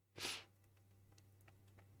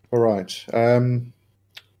 All right.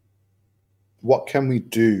 What can we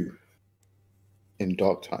do in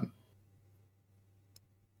dark time?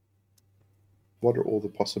 What are all the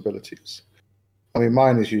possibilities? I mean,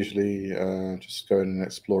 mine is usually just going and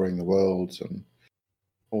exploring the world and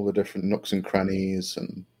all the different nooks and crannies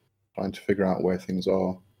and trying to figure out where things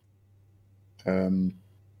are.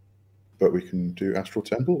 But we can do astral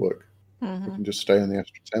temple work. We can just stay in the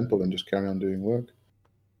astral temple and just carry on doing work.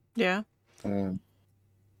 Yeah.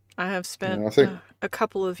 I have spent a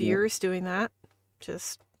couple of years doing that,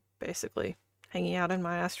 just basically hanging out in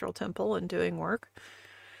my astral temple and doing work.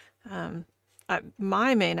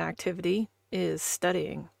 My main activity is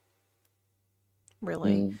studying,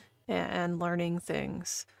 really, and learning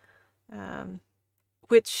things,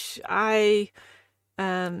 which I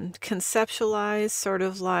conceptualize sort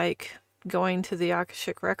of like going to the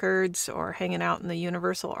Akashic Records or hanging out in the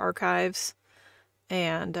Universal Archives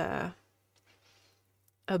and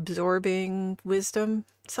absorbing wisdom.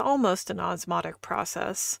 It's almost an osmotic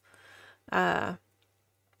process.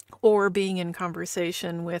 Or being in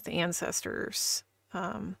conversation with ancestors.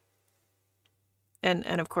 And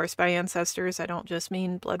of course, by ancestors, I don't just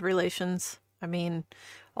mean blood relations. I mean,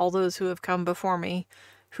 all those who have come before me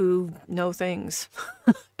who know things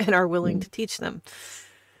and are willing to teach them.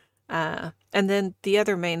 And then the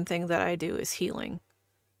other main thing that I do is healing.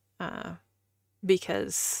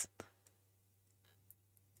 Because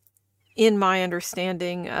in my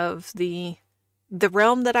understanding of the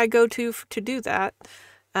realm that I go to do that,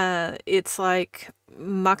 it's like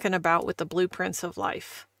mucking about with the blueprints of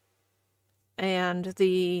life and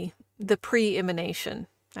the pre-emanation.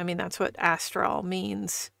 I mean, that's what astral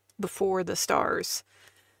means, before the stars,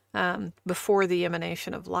 before the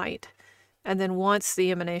emanation of light. And then once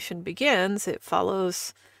the emanation begins, it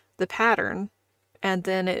follows the pattern, and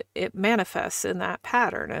then it manifests in that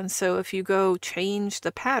pattern. And so if you go change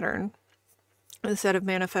the pattern, instead of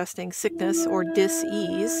manifesting sickness or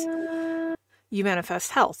dis-ease, you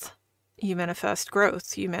manifest health, you manifest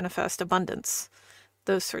growth, you manifest abundance,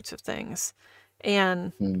 those sorts of things.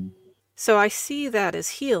 And so I see that as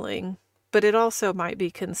healing, but it also might be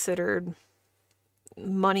considered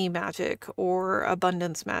money magic or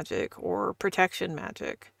abundance magic or protection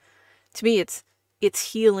magic. To me, it's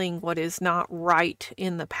healing what is not right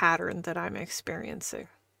in the pattern that I'm experiencing.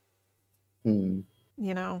 You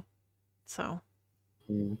know, so.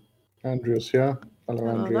 Andreas, yeah. Hello,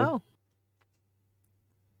 Andrea.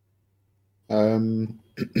 Hello.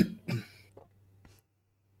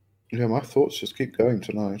 Yeah, my thoughts just keep going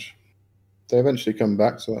tonight. They eventually come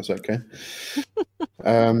back, so that's okay.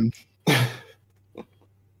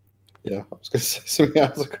 Yeah, I was going to say something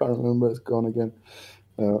else. I can't remember. It's gone again.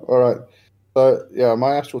 All right. So yeah,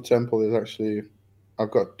 my astral temple is actually,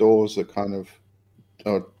 I've got doors that kind of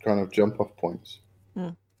jump off points.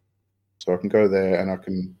 So I can go there and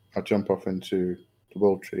I jump off into the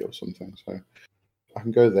World Tree or something. So I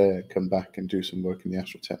can go there, come back and do some work in the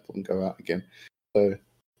astral temple and go out again. So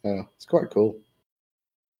yeah, it's quite cool.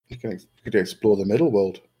 You could explore the middle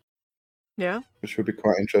world. Yeah. Which would be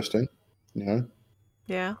quite interesting, you know.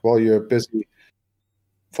 Yeah. While you're busy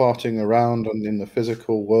farting around in the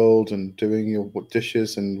physical world and doing your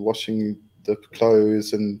dishes and washing the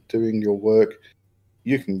clothes and doing your work,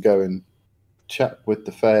 you can go and chat with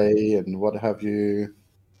the Fae and what have you.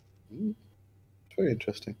 It's very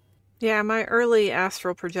interesting. Yeah, my early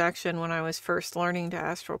astral projection when I was first learning to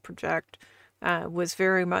astral project was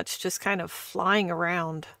very much just kind of flying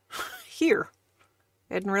around here.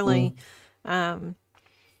 And really,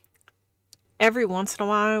 every once in a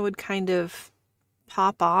while I would kind of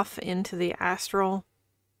pop off into the astral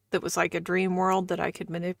that was like a dream world that I could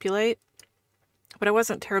manipulate. But I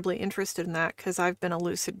wasn't terribly interested in that because I've been a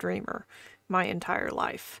lucid dreamer my entire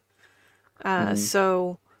life.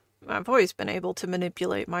 So I've always been able to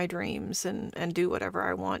manipulate my dreams and do whatever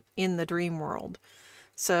I want in the dream world.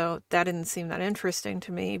 So that didn't seem that interesting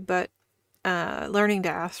to me. But learning to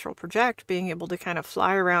astral project, being able to kind of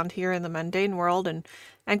fly around here in the mundane world and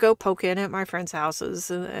go poke in at my friends'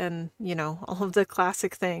 houses and you know, all of the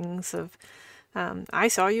classic things of, I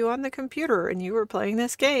saw you on the computer and you were playing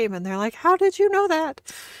this game. And they're like, how did you know that?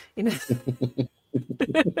 You know,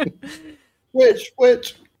 Which?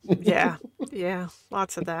 Yeah,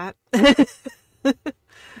 lots of that.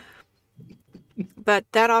 But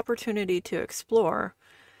that opportunity to explore,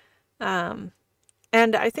 and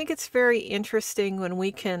I think it's very interesting when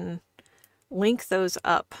we can link those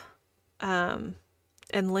up, and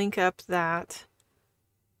link up that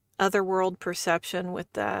other world perception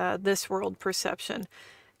with this world perception.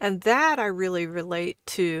 And that I really relate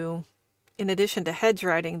to, in addition to hedge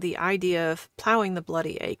riding, the idea of plowing the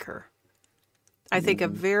bloody acre. I think a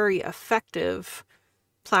very effective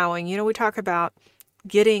plowing, you know, we talk about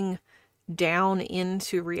getting down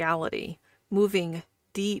into reality, moving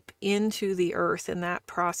deep into the earth in that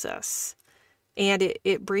process. And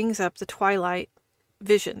it brings up the twilight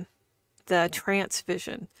vision, the trance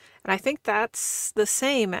vision. And I think that's the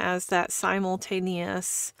same as that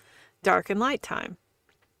simultaneous dark and light time.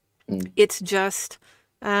 It's just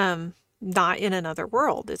not in another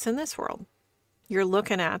world. It's in this world. You're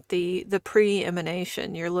looking at the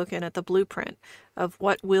pre-emanation. You're looking at the blueprint of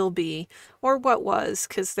what will be or what was,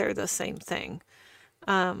 because they're the same thing.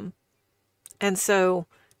 And so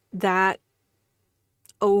that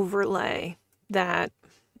overlay, that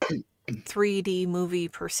 3D movie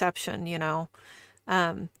perception, you know,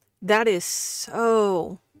 that is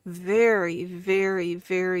so very, very,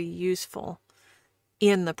 very useful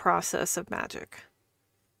in the process of magic.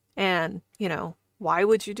 And, you know, why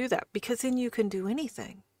would you do that? Because then you can do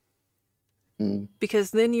anything.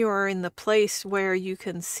 Because then you are in the place where you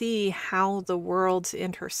can see how the worlds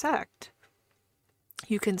intersect.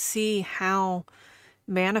 You can see how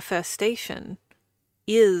manifestation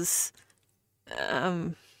is,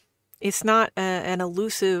 it's not an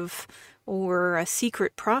elusive or a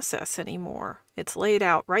secret process anymore. It's laid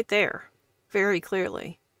out right there, very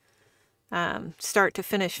clearly. Start to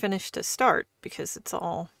finish, finish to start, because it's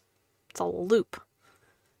all a loop,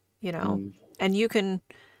 you know. And you can,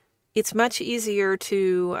 it's much easier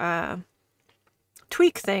to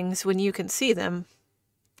tweak things when you can see them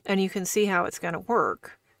and you can see how it's going to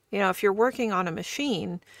work. You know, if you're working on a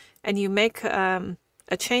machine and you make a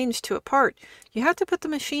change to a part, you have to put the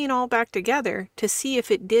machine all back together to see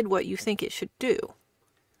if it did what you think it should do.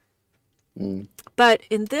 But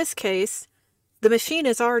in this case, the machine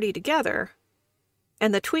is already together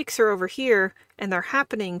and the tweaks are over here and they're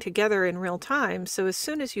happening together in real time. So as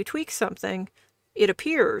soon as you tweak something, it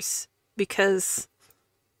appears, because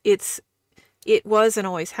it was and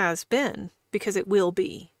always has been, because it will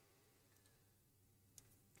be.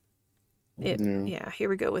 Yeah, here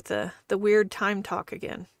we go with the weird time talk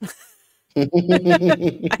again. I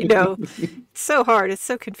know. It's so hard. It's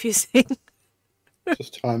so confusing.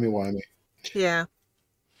 Just timey-wimey. Yeah.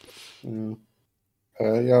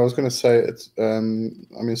 Yeah, I was going to say, it's. I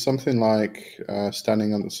mean, something like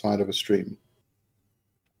standing on the side of a stream,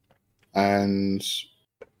 and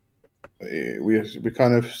we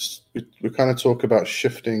kind of talk about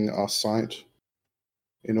shifting our sight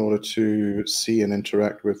in order to see and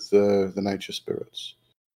interact with the nature spirits.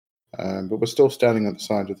 But we're still standing at the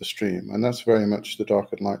side of the stream, and that's very much the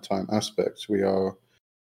dark and light time aspect. We are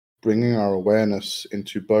bringing our awareness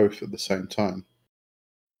into both at the same time.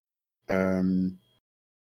 And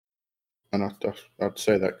I'd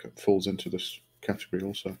say that falls into this category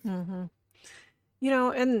also. Mm-hmm. You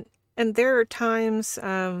know, and there are times,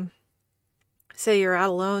 say you're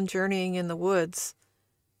out alone journeying in the woods,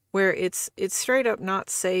 where it's straight up not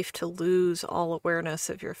safe to lose all awareness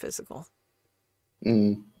of your physical.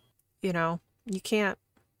 You know, you can't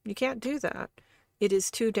do that. It is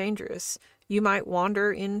too dangerous. You might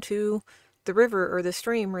wander into the river or the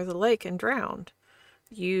stream or the lake and drown.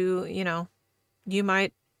 You know, you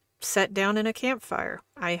might set down in a campfire.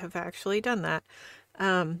 I have actually done that.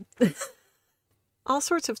 All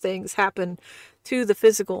sorts of things happen to the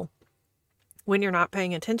physical when you're not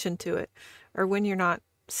paying attention to it, or when you're not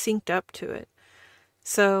synced up to it.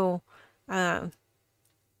 So,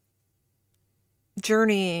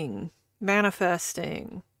 journeying,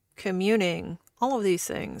 manifesting, communing, all of these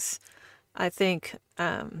things, I think,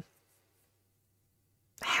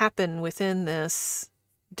 happen within this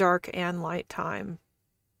dark and light time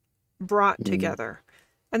brought together.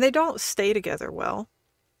 And they don't stay together well.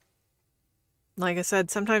 Like I said,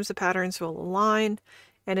 sometimes the patterns will align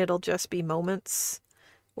and it'll just be moments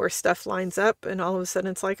where stuff lines up and all of a sudden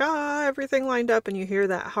it's like, everything lined up, and you hear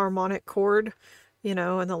that harmonic chord, you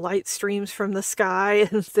know, and the light streams from the sky,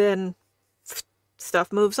 and then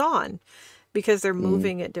stuff moves on because they're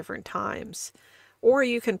moving at different times. Or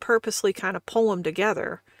you can purposely kind of pull them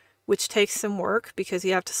together, which takes some work because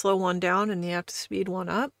you have to slow one down and you have to speed one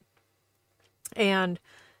up. And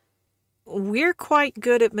we're quite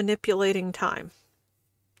good at manipulating time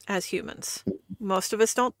as humans. Most of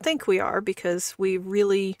us don't think we are, because we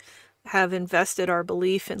really have invested our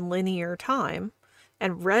belief in linear time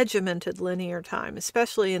and regimented linear time,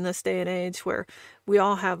 especially in this day and age where we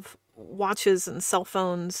all have watches and cell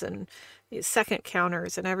phones and second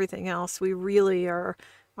counters and everything else. We really are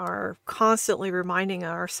constantly reminding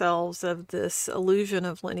ourselves of this illusion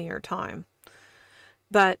of linear time.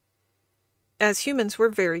 But as humans, we're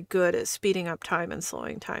very good at speeding up time and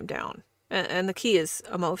slowing time down. And the key is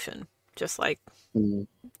emotion, just like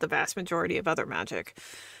the vast majority of other magic.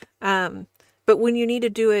 But when you need to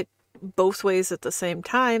do it both ways at the same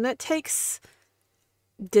time, that takes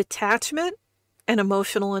detachment and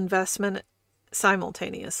emotional investment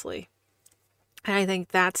simultaneously. And I think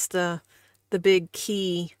that's the big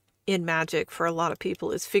key in magic for a lot of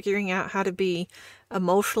people, is figuring out how to be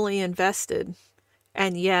emotionally invested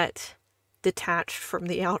and yet detached from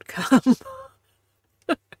the outcome.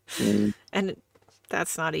 And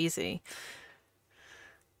that's not easy.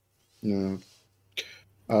 Yeah.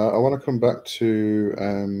 I want to come back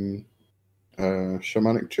to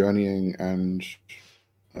shamanic journeying and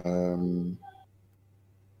the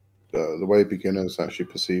way beginners actually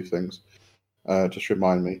perceive things. Just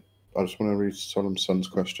remind me. I just want to read Solemn Sun's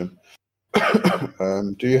question.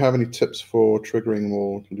 Do you have any tips for triggering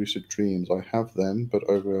more lucid dreams? I have them, but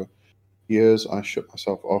over years I shut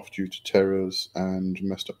myself off due to terrors and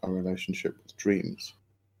messed up my relationship with dreams.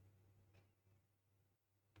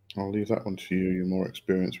 I'll leave that one to you. You're more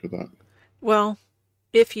experienced with that. Well,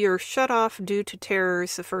 if you're shut off due to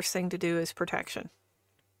terrors, the first thing to do is protection.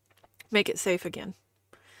 Make it safe again.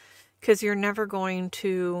 Because you're never going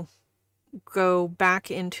to go back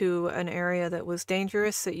into an area that was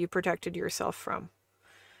dangerous that you protected yourself from.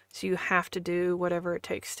 So you have to do whatever it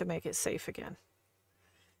takes to make it safe again.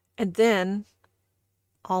 And then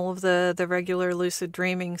all of the regular lucid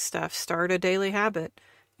dreaming stuff, start a daily habit.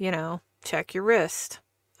 Check your wrist.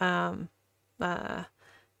 And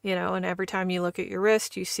every time you look at your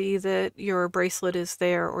wrist, you see that your bracelet is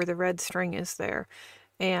there or the red string is there.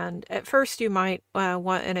 And at first you might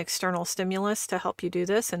want an external stimulus to help you do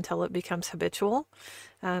this until it becomes habitual.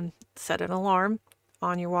 Set an alarm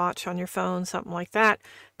on your watch, on your phone, something like that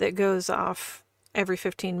goes off every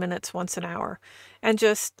 15 minutes, once an hour. And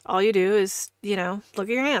just all you do is, look at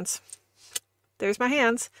your hands. There's my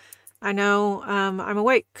hands. I know I'm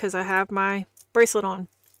awake because I have my bracelet on,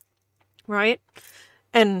 right?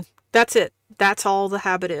 And that's it. That's all the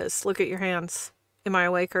habit is. Look at your hands. Am I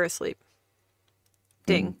awake or asleep?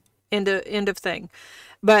 Ding. End of thing.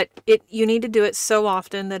 But you need to do it so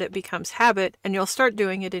often that it becomes habit, and you'll start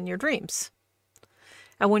doing it in your dreams.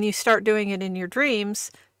 And when you start doing it in your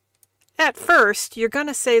dreams, at first, you're going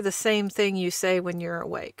to say the same thing you say when you're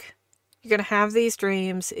awake. You're going to have these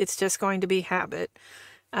dreams. It's just going to be habit.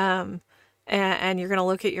 And you're going to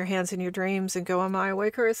look at your hands in your dreams and go, am I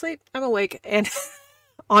awake or asleep? I'm awake. And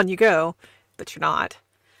on you go, but you're not.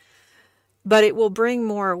 But it will bring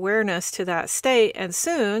more awareness to that state. And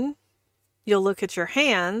soon you'll look at your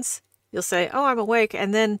hands. You'll say, oh, I'm awake.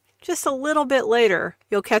 And then just a little bit later,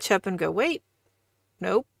 you'll catch up and go, wait,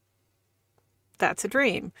 nope, that's a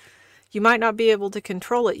dream. You might not be able to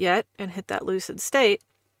control it yet and hit that lucid state,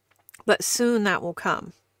 but soon that will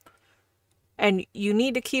come. And you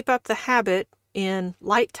need to keep up the habit in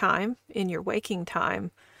light time, in your waking time,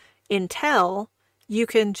 until you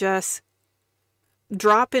can just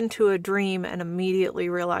drop into a dream and immediately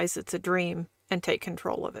realize it's a dream and take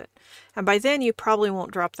control of it. And by then you probably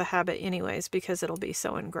won't drop the habit anyways because it'll be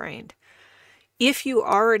so ingrained. If you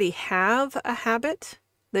already have a habit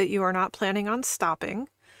that you are not planning on stopping,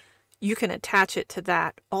 you can attach it to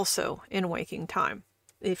that also in waking time.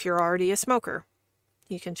 If you're already a smoker,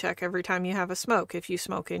 you can check every time you have a smoke if you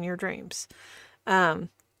smoke in your dreams.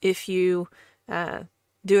 If you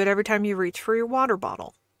do it every time you reach for your water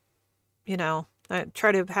bottle,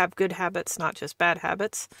 try to have good habits, not just bad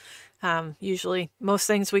habits. Usually most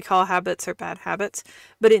things we call habits are bad habits,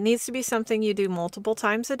 but it needs to be something you do multiple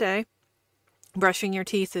times a day. Brushing your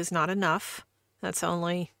teeth is not enough. That's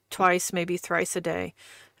only twice, maybe thrice a day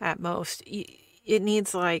at most. It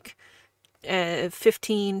needs like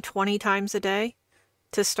 15, 20 times a day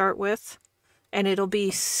to start with, and it'll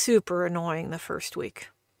be super annoying the first week.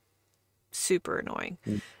 Super annoying.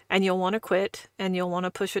 And you'll want to quit, and you'll want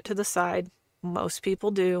to push it to the side. Most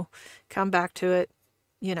people do. Come back to it,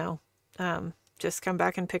 just come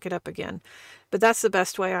back and pick it up again. But that's the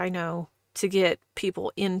best way I know to get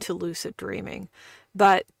people into lucid dreaming.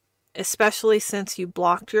 But especially since you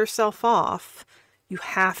blocked yourself off, you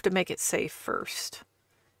have to make it safe first.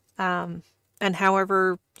 And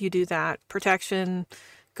however you do that, protection,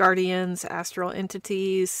 guardians, astral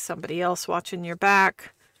entities, somebody else watching your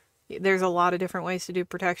back, there's a lot of different ways to do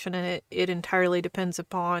protection, and it entirely depends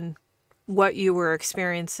upon what you were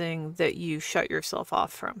experiencing that you shut yourself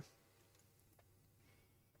off from.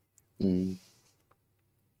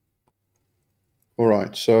 All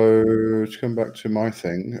right, so to come back to my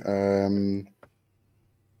thing,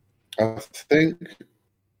 I think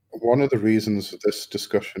one of the reasons this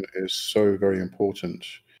discussion is so very important,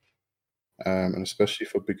 and especially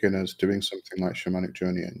for beginners doing something like shamanic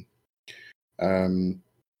journeying,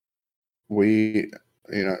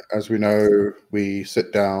 as we know, we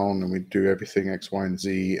sit down and we do everything X, Y, and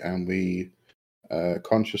Z, and we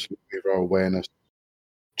consciously move our awareness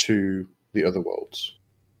to the other worlds.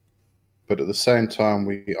 But at the same time,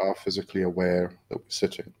 we are physically aware that we're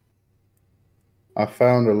sitting. I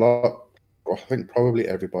found a lot, I think probably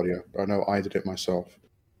everybody, I know I did it myself,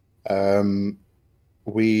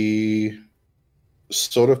 we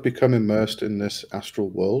sort of become immersed in this astral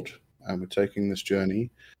world, and we're taking this journey,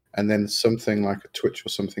 and then something like a twitch or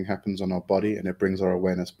something happens on our body, and it brings our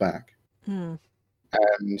awareness back. And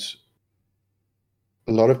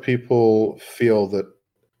a lot of people feel that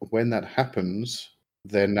when that happens,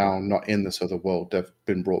 they're now not in this other world. They've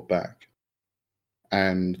been brought back,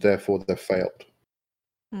 and therefore they've failed.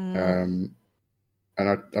 And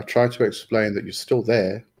I try to explain that you're still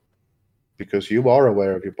there because you are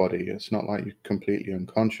aware of your body. It's not like you're completely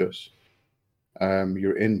unconscious.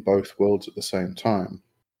 You're in both worlds at the same time.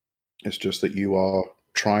 It's just that you are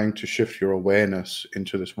trying to shift your awareness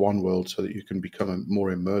into this one world so that you can become more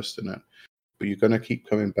immersed in it. But you're going to keep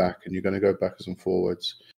coming back, and you're going to go backwards and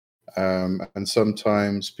forwards. And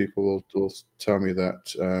sometimes people will tell me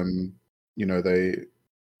that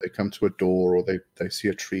they come to a door, or they see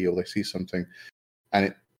a tree, or they see something,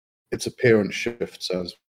 and its appearance shifts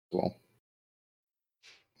as well,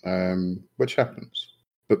 which happens.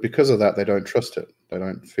 But because of that, they don't trust it. They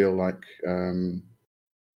don't feel like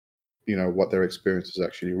what their experience is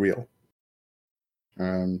actually real.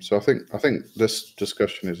 So I think this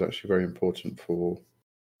discussion is actually very important for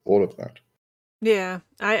all of that. Yeah,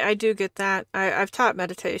 I do get that. I've taught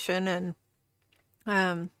meditation and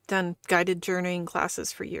done guided journeying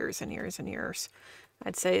classes for years and years and years.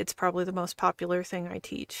 I'd say it's probably the most popular thing I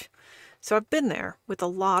teach. So I've been there with a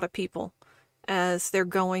lot of people as they're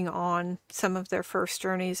going on some of their first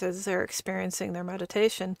journeys, as they're experiencing their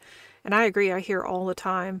meditation. And I agree, I hear all the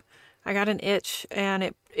time, I got an itch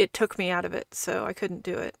and it took me out of it, so I couldn't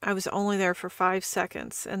do it. I was only there for 5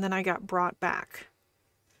 seconds and then I got brought back.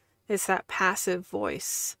 It's that passive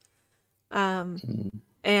voice. And,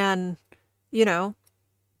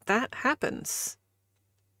 that happens.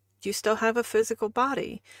 You still have a physical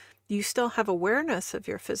body. You still have awareness of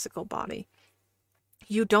your physical body.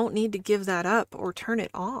 You don't need to give that up or turn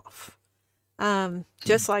it off.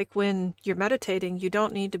 Just like when you're meditating, you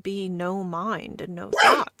don't need to be no mind and no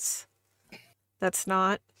thoughts. That's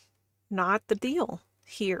not the deal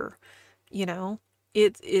here.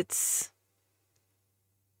 It's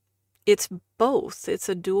both. It's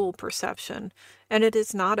a dual perception. And it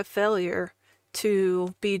is not a failure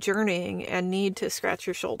to be journeying and need to scratch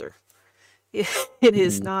your shoulder. It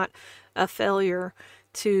is not a failure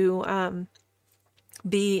to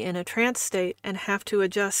be in a trance state and have to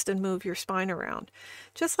adjust and move your spine around.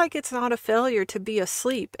 Just like it's not a failure to be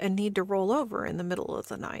asleep and need to roll over in the middle of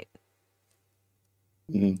the night.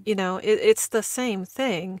 It's the same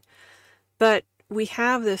thing, but we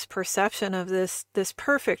have this perception of this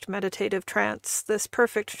perfect meditative trance, this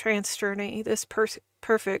perfect trance journey, this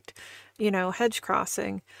perfect, hedge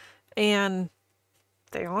crossing, and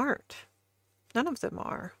they aren't. None of them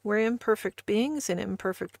are. We're imperfect beings in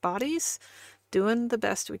imperfect bodies, doing the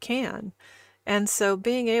best we can. And so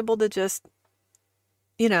being able to just,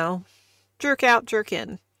 jerk out, jerk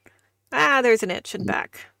in. There's an itch and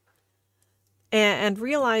back. And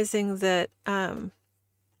realizing that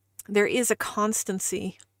there is a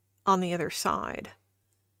constancy on the other side.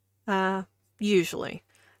 Usually.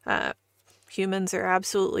 Humans are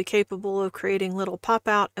absolutely capable of creating little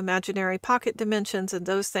pop-out imaginary pocket dimensions, and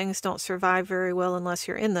those things don't survive very well unless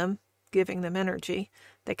you're in them, giving them energy.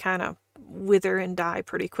 They kind of wither and die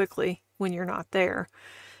pretty quickly when you're not there.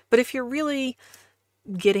 But if you're really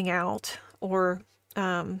getting out or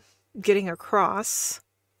getting across,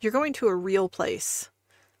 you're going to a real place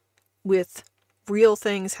with real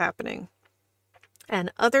things happening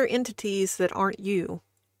and other entities that aren't you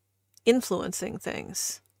influencing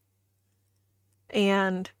things.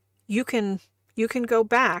 And you can go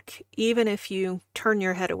back even if you turn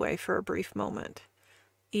your head away for a brief moment,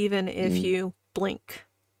 even if you blink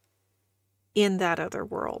in that other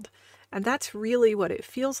world. And that's really what it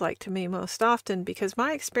feels like to me most often, because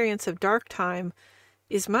my experience of dark time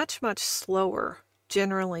is much, much slower,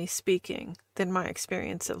 generally speaking, than my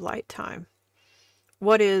experience of light time.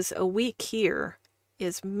 What is a week here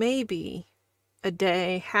is maybe a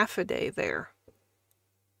day, half a day there.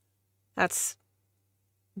 That's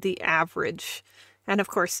the average. And of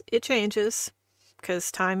course, it changes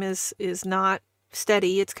because time is not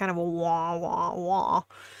steady. It's kind of a wah, wah,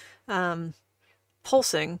 wah,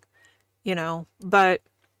 pulsing, but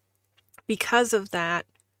because of that,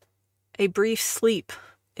 a brief sleep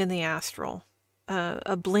in the astral,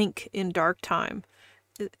 a blink in dark time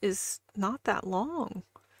is not that long.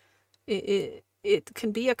 It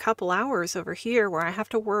can be a couple hours over here where I have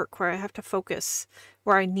to work, where I have to focus,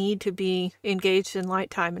 where I need to be engaged in light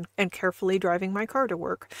time and carefully driving my car to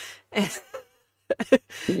work. And,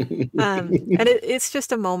 it's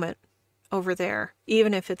just a moment over there,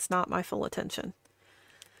 even if it's not my full attention.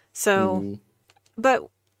 So, but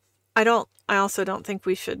I also don't think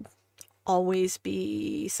we should always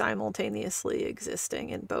be simultaneously existing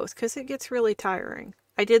in both, because it gets really tiring.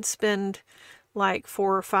 I did spend like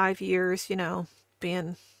 4 or 5 years,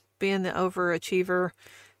 being the overachiever,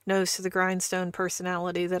 nose to the grindstone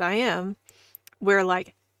personality that I am, where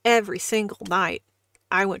like every single night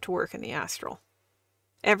I went to work in the astral.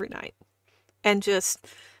 Every night. And just,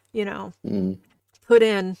 put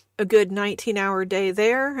in a good 19-hour day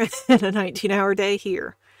there and a 19-hour day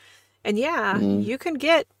here. And you can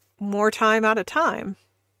get more time out of time.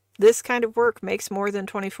 This kind of work makes more than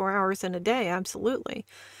 24 hours in a day, absolutely.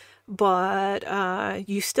 But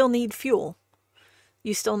you still need fuel.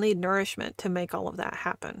 You still need nourishment to make all of that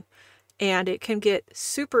happen. And it can get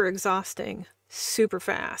super exhausting super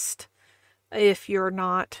fast if you're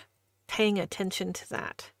not paying attention to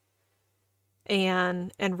that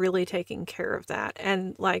and really taking care of that.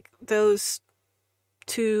 And like those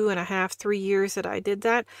 2.5, 3 years that I did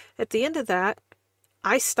that, at the end of that,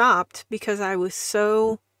 I stopped because I was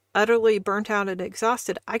so utterly burnt out and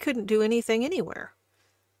exhausted. I couldn't do anything anywhere.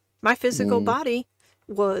 My physical body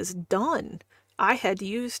was done. I had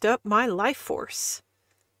used up my life force.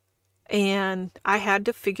 And I had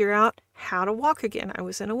to figure out how to walk again. I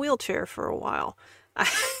was in a wheelchair for a while.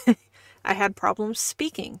 I had problems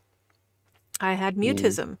speaking. I had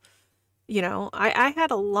mutism. You know, I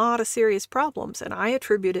had a lot of serious problems, and I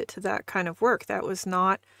attribute it to that kind of work. That was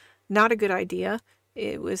not a good idea.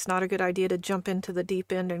 It was not a good idea to jump into the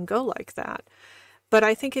deep end and go like that. But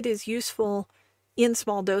I think it is useful in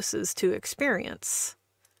small doses to experience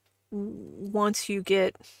once you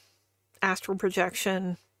get astral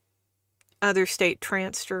projection, other state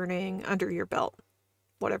trance journeying under your belt,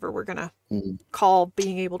 whatever we're going to call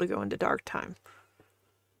being able to go into dark time.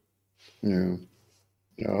 Yeah.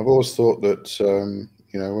 Yeah, I've always thought that,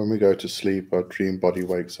 you know, when we go to sleep, our dream body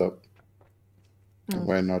wakes up. And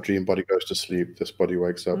when our dream body goes to sleep, this body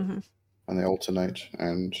wakes up, and they alternate.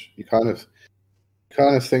 And you kind of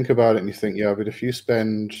think about it and you think, yeah, but if you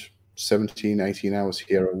spend 17, 18 hours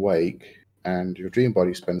here awake and your dream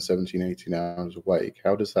body spends 17, 18 hours awake,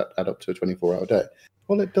 how does that add up to a 24-hour day?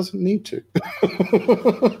 Well, it doesn't need to.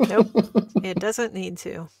 Nope, it doesn't need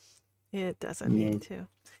to. It doesn't need to.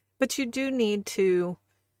 But you do need to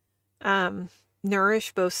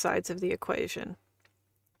nourish both sides of the equation.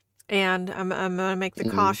 And I'm going to make the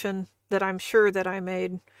caution that I'm sure that I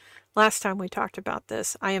made last time we talked about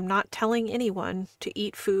this. I am not telling anyone to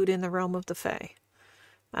eat food in the realm of the Fae.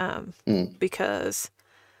 Because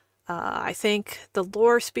I think the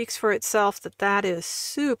lore speaks for itself that is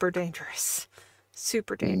super dangerous.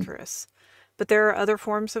 Super dangerous. But there are other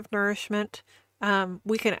forms of nourishment.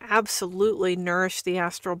 We can absolutely nourish the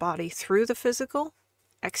astral body through the physical.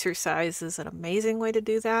 Exercise is an amazing way to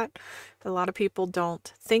do that. A lot of people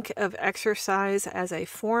don't think of exercise as a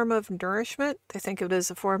form of nourishment. They think of it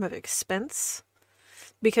as a form of expense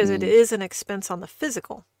because it is an expense on the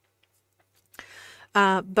physical.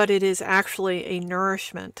 But it is actually a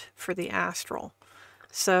nourishment for the astral.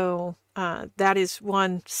 So that is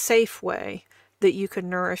one safe way that you can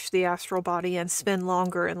nourish the astral body and spend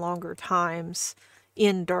longer and longer times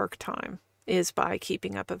in dark time is by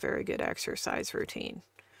keeping up a very good exercise routine.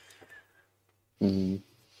 Let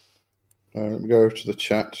me go over to the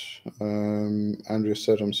chat. Andrea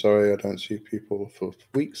said, I'm sorry, I don't see people for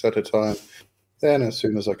weeks at a time. Then as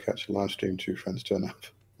soon as I catch a live stream, 2 friends turn up.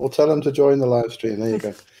 We'll tell them to join the live stream. There you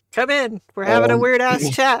go. Come in. We're having a weird-ass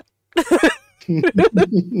chat.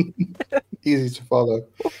 Easy to follow.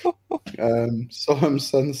 Solemn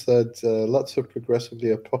Sun said, lots of progressively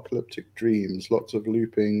apocalyptic dreams, lots of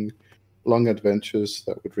looping, long adventures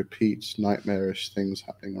that would repeat, nightmarish things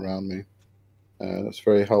happening around me. That's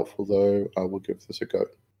very helpful, though. I will give this a go.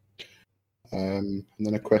 And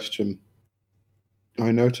then a question.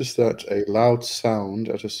 I noticed that a loud sound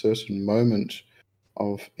at a certain moment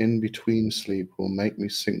of in-between sleep will make me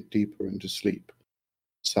sink deeper into sleep.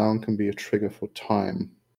 Sound can be a trigger for time.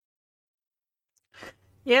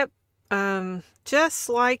 Yep. Just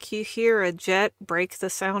like you hear a jet break the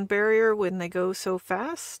sound barrier when they go so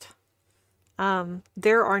fast,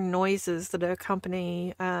 there are noises that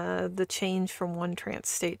accompany the change from one trance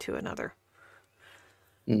state to another.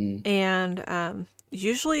 And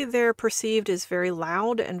usually they're perceived as very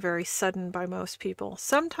loud and very sudden by most people.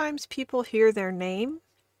 Sometimes people hear their name,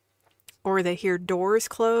 or they hear doors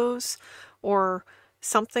close, or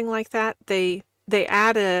something like that. They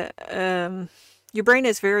add your brain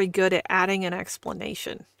is very good at adding an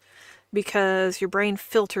explanation because your brain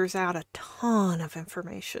filters out a ton of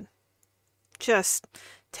information. Just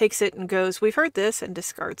takes it and goes, we've heard this, and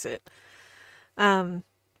discards it.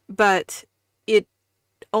 But it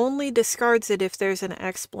only discards it if there's an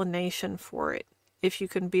explanation for it. If you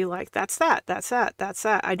can be like, that's that.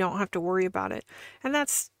 I don't have to worry about it. And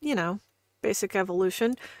that's, basic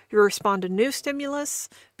evolution. You respond to new stimulus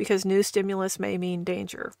because new stimulus may mean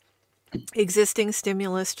danger. Existing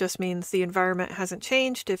stimulus just means the environment hasn't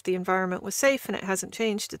changed. If the environment was safe and it hasn't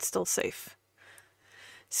changed, it's still safe.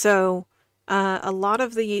 So a lot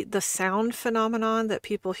of the sound phenomenon that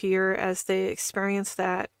people hear as they experience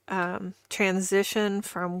that transition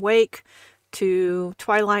from wake to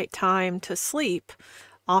twilight time to sleep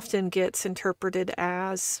often gets interpreted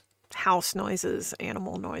as house noises,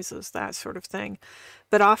 animal noises, that sort of thing.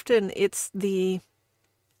 But often it's the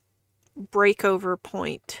breakover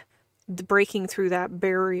point, the breaking through that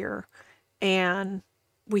barrier, and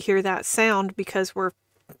we hear that sound because we're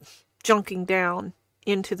junking down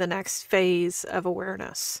into the next phase of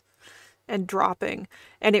awareness and dropping.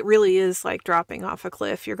 And it really is like dropping off a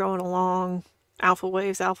cliff. You're going along, alpha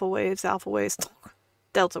waves, alpha waves, alpha waves,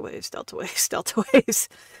 delta waves, delta waves, delta waves.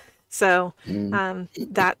 So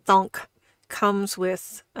that thunk comes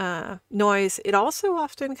with noise. It also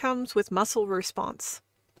often comes with muscle response.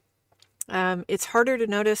 It's harder to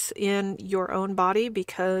notice in your own body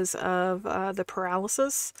because of the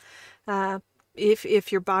paralysis.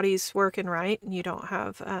 If your body's working right and you don't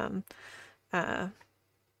have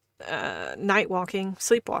night walking,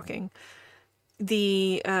 sleepwalking,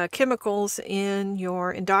 the chemicals in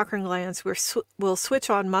your endocrine glands will switch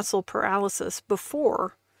on muscle paralysis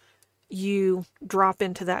before you drop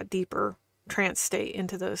into that deeper trance state,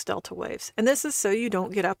 into those delta waves. And this is so you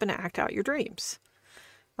don't get up and act out your dreams,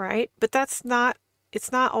 right? But it's not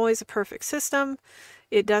always a perfect system.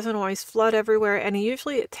 It doesn't always flood everywhere, and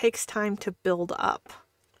usually it takes time to build up.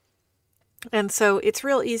 And so it's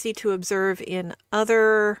real easy to observe in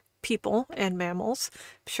other people and mammals.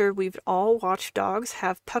 I'm sure we've all watched dogs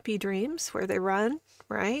have puppy dreams where they run,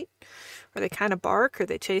 right? Or they kind of bark or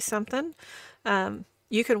they chase something.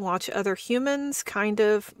 You can watch other humans kind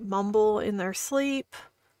of mumble in their sleep.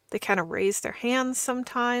 They kind of raise their hands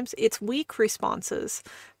sometimes. It's weak responses,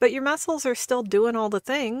 but your muscles are still doing all the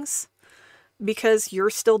things because you're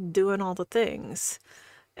still doing all the things.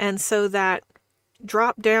 And so that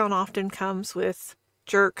drop down often comes with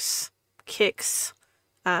jerks, kicks,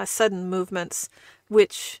 sudden movements,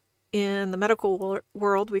 which in the medical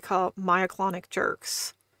world we call myoclonic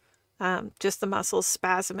jerks. Just the muscles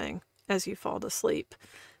spasming as you fall to sleep.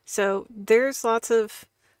 So there's lots of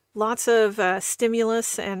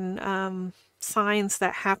stimulus and signs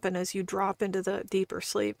that happen as you drop into the deeper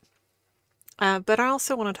sleep. But I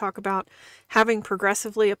also want to talk about having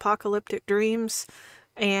progressively apocalyptic dreams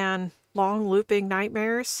and long looping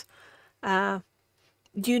nightmares. You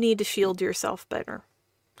need to shield yourself better,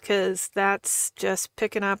 because that's just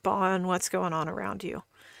picking up on what's going on around you.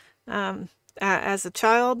 As a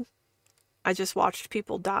child, I just watched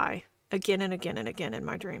people die again and again and again in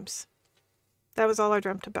my dreams. That was all I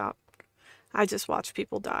dreamt about. I just watched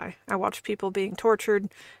people die. I watched people being tortured.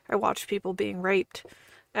 I watched people being raped.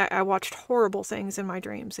 I watched horrible things in my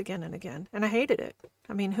dreams again and again, and I hated it.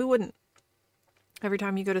 I mean, who wouldn't? Every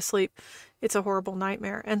time you go to sleep, it's a horrible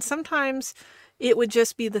nightmare. And sometimes it would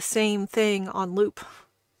just be the same thing on loop.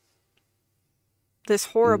 This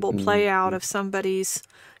horrible play out of somebody's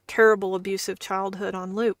terrible abusive childhood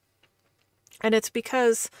on loop. And it's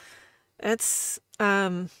because it's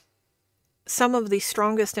some of the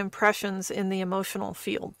strongest impressions in the emotional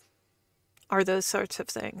field are those sorts of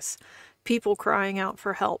things. People crying out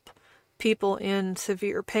for help, people in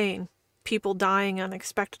severe pain, people dying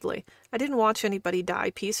unexpectedly. I didn't watch anybody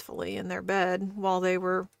die peacefully in their bed while they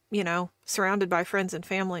were, surrounded by friends and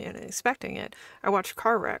family and expecting it. I watched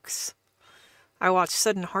car wrecks. I watched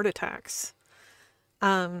sudden heart attacks.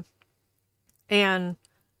 And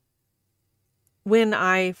when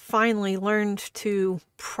I finally learned to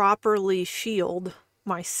properly shield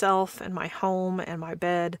myself and my home and my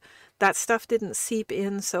bed, that stuff didn't seep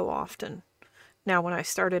in so often. Now, when I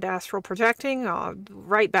started astral projecting,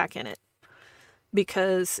 right back in it,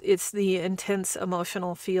 because it's the intense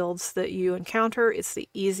emotional fields that you encounter. It's the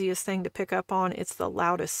easiest thing to pick up on. It's the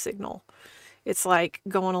loudest signal. It's like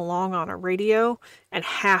going along on a radio and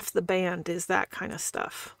half the band is that kind of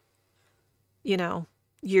stuff.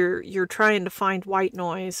 You're trying to find white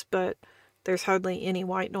noise, but there's hardly any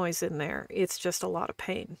white noise in there. It's just a lot of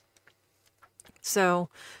pain. So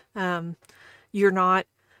you're not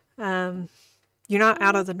out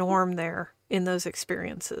of the norm there in those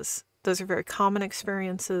experiences. Those are very common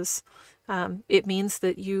experiences. It means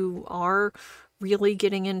that you are really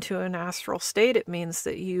getting into an astral state. It means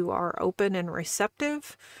that you are open and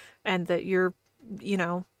receptive and that you're,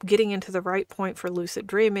 getting into the right point for lucid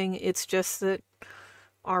dreaming. It's just that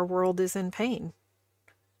our world is in pain.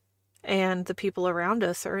 And the people around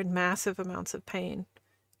us are in massive amounts of pain.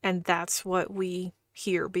 And that's what we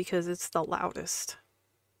hear because it's the loudest.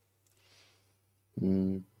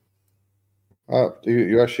 You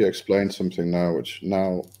actually explained something now, which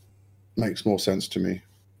now makes more sense to me.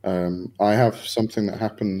 I have something that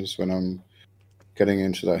happens when I'm getting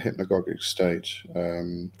into that hypnagogic state.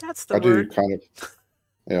 That's the word. Do kind of,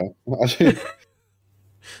 yeah.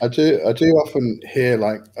 I do often hear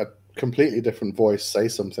like a completely different voice say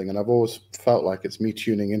something, and I've always felt like it's me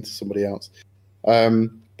tuning into somebody else.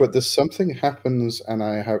 But there's something happens, and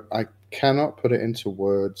I cannot put it into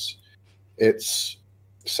words. It's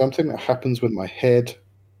something that happens with my head,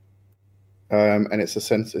 and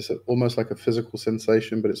it's almost like a physical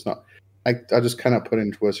sensation, but it's not. I just cannot put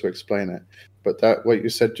into words to explain it. But that what you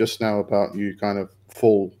said just now about you kind of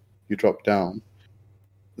fall, you drop down.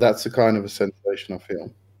 That's the kind of a sensation I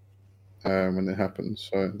feel when it happens.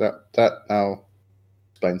 So that now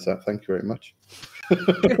explains that. Thank you very much.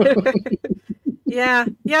 Yeah.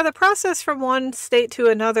 The process from one state to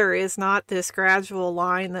another is not this gradual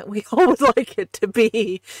line that we all would like it to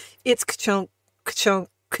be. It's ka-chunk, ka-chunk,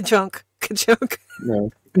 ka-chunk, ka-chunk.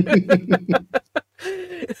 No.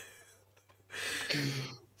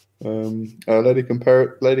 Lady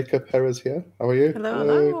Capera's here. How are you?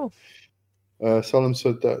 Hello. Solemn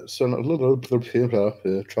said that.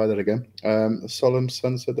 Try that again. Solemn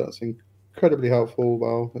Sun said that's incredibly helpful.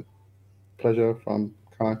 Well, pleasure from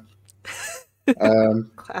Kai.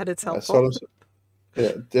 Glad it's helpful.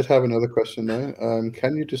 Did have another question though.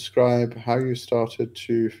 Can you describe how you started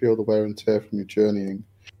to feel the wear and tear from your journeying?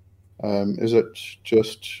 Is it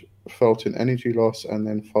just felt in energy loss and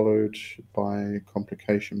then followed by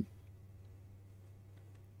complication?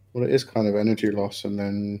 Well, it is kind of energy loss, and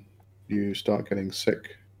then you start getting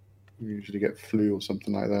sick. You usually get flu or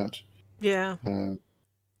something like that. Yeah.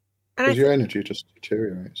 Because your energy just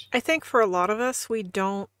deteriorates. I think for a lot of us, we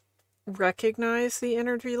don't recognize the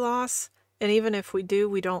energy loss. And even if we do,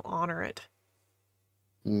 we don't honor it.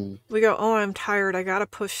 We go, oh, I'm tired. I got to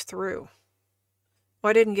push through. Oh,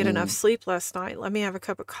 I didn't get enough sleep last night. Let me have a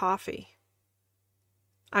cup of coffee.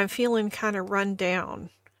 I'm feeling kind of run down.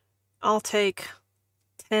 I'll take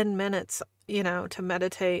 10 minutes, to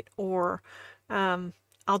meditate, or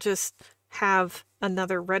I'll just have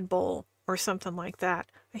another Red Bull or something like that.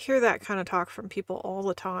 I hear that kind of talk from people all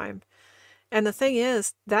the time. And the thing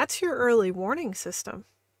is, that's your early warning system.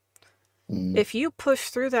 If you push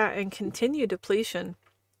through that and continue depletion,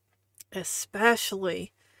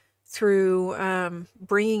 especially through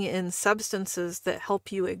bringing in substances that help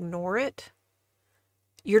you ignore it,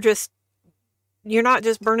 you're not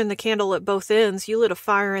just burning the candle at both ends. You lit a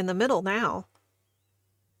fire in the middle now.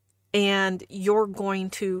 And you're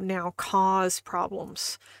going to now cause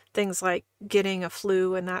problems. Things like getting a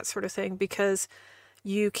flu and that sort of thing, because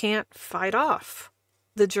you can't fight off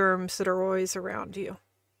the germs that are always around you.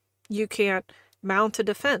 You can't mount a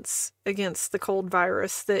defense against the cold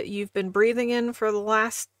virus that you've been breathing in for the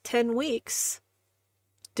last 10 weeks,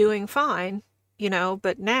 doing fine,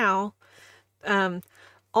 but now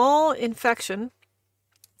all infection,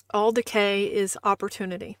 all decay is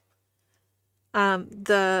opportunity.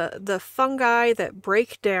 The fungi that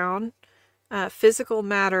break down physical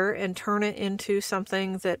matter and turn it into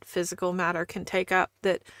something that physical matter can take up,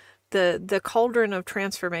 that the cauldron of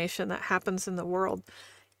transformation that happens in the world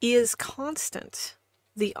is constant.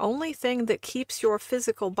 The only thing that keeps your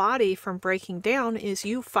physical body from breaking down is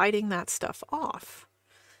you fighting that stuff off.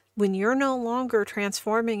 When you're no longer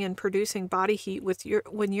transforming and producing body heat,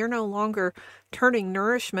 when you're no longer turning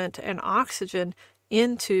nourishment and oxygen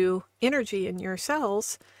into energy in your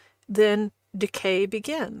cells, then decay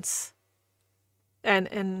begins.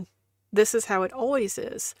 And this is how it always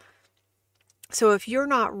is. So if you're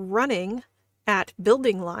not running at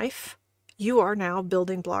building life, you are now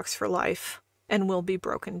building blocks for life and will be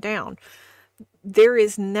broken down. There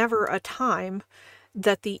is never a time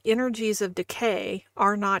that the energies of decay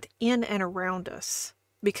are not in and around us,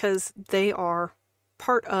 because they are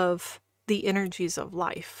part of the energies of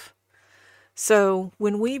life. So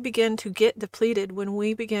when we begin to get depleted, when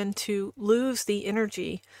we begin to lose the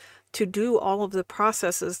energy to do all of the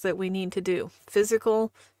processes that we need to do,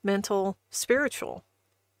 physical, mental, spiritual,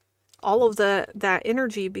 all of that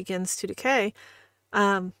energy begins to decay,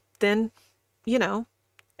 then,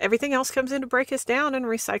 everything else comes in to break us down and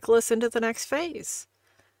recycle us into the next phase.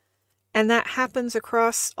 And that happens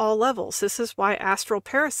across all levels. This is why astral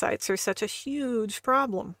parasites are such a huge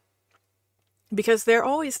problem, because they're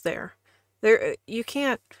always there. We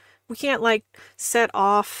can't like set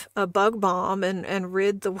off a bug bomb and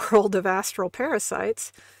rid the world of astral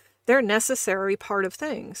parasites. They're a necessary part of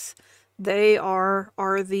things. They are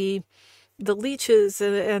the leeches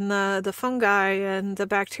and the fungi and the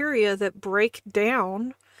bacteria that break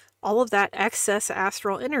down all of that excess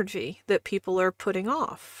astral energy that people are putting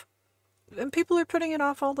off. And people are putting it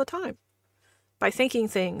off all the time. By thinking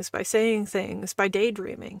things, by saying things, by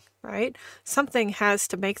daydreaming, right? Something has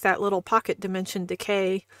to make that little pocket dimension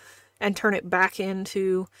decay and turn it back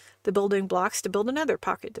into the building blocks to build another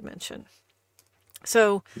pocket dimension.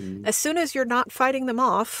 So as soon as you're not fighting them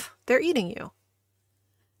off, they're eating you.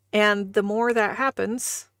 And the more that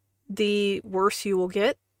happens, the worse you will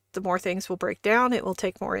get, the more things will break down. It will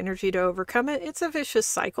take more energy to overcome it. It's a vicious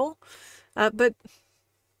cycle, but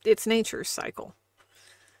it's nature's cycle.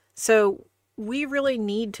 So we really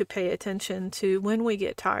need to pay attention to when we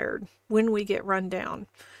get tired, when we get run down,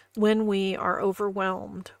 when we are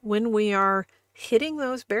overwhelmed, when we are hitting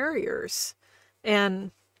those barriers.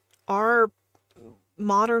 And our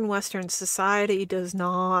modern Western society does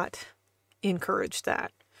not encourage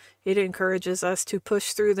that. It encourages us to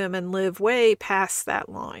push through them and live way past that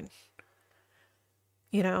line.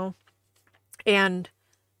 You know? And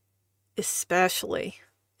especially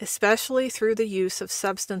through the use of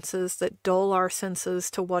substances that dull our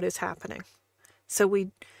senses to what is happening. So we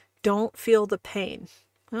don't feel the pain.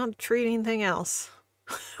 We don't treat anything else.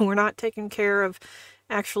 We're not taking care of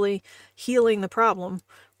actually healing the problem.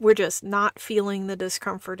 We're just not feeling the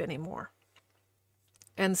discomfort anymore.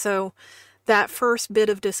 And so that first bit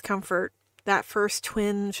of discomfort, that first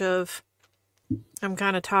twinge of, I'm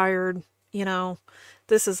kind of tired,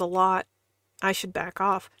 this is a lot, I should back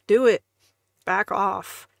off. Do it. Back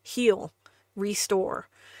off. Heal. Restore.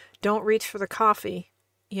 Don't reach for the coffee,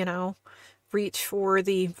 reach for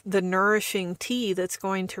the nourishing tea that's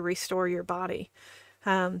going to restore your body.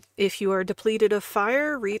 If you are depleted of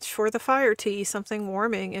fire, reach for the fire tea, something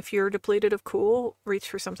warming. If you're depleted of cool, reach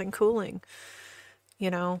for something cooling.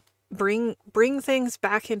 Bring things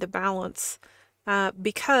back into balance,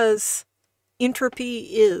 because entropy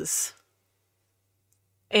is.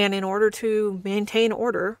 And in order to maintain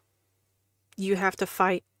order, you have to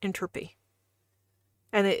fight entropy.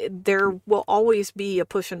 And there will always be a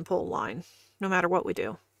push and pull line, no matter what we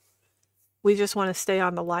do. We just want to stay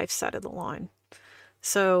on the life side of the line.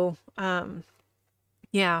 So,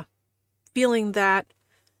 feeling that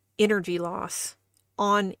energy loss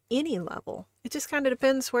on any level, it just kind of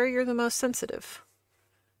depends where you're the most sensitive,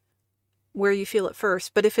 where you feel it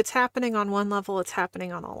first. But if it's happening on one level, it's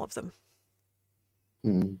happening on all of them.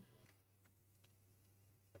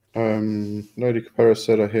 Lady Capera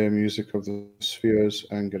said, I hear music of the spheres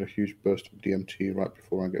and get a huge burst of DMT right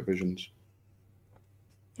before I get visions.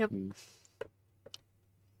 Yep.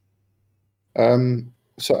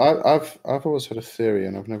 So I've always had a theory,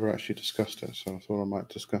 and I've never actually discussed it, so I thought I might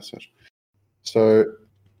discuss it. So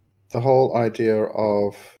the whole idea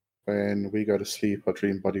of when we go to sleep, our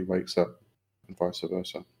dream body wakes up, and vice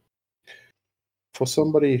versa. For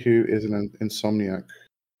somebody who is an insomniac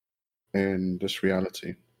in this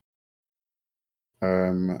reality,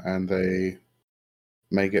 and they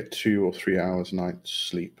may get 2 or 3 hours a night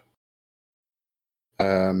sleep.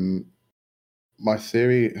 My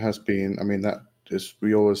theory has been, that is,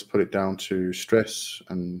 we always put it down to stress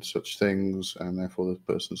and such things, and therefore the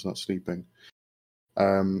person's not sleeping.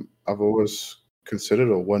 I've always considered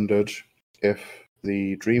or wondered if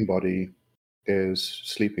the dream body is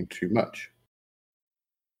sleeping too much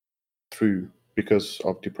because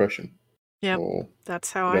of depression. Yeah,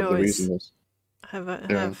 that's how I always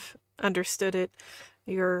have understood it.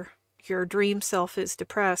 Your dream self is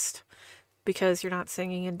depressed because you're not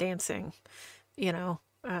singing and dancing.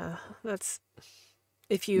 That's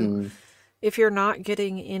if you're not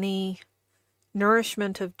getting any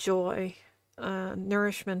nourishment of joy,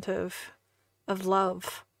 nourishment of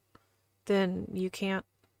love, then you can't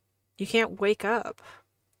wake up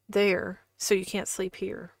there, so you can't sleep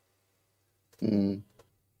here.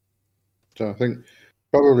 So I think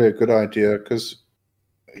probably a good idea, because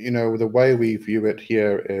the way we view it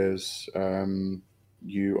here is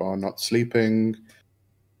you are not sleeping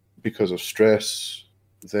because of stress,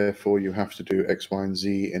 therefore you have to do X, Y, and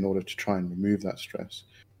Z in order to try and remove that stress.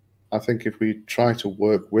 I think if we try to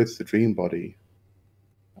work with the dream body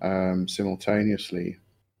simultaneously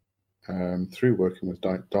through working with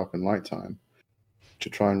dark and light time to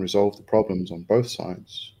try and resolve the problems on both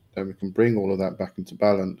sides, then we can bring all of that back into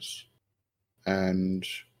balance, and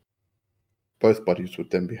both bodies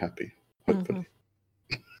would then be happy, hopefully.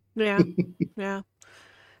 I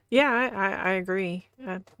agree.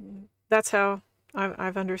 That's how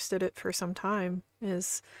I've understood it for some time,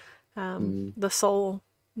 is the soul,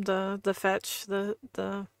 the fetch,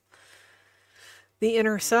 the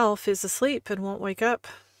inner self is asleep and won't wake up,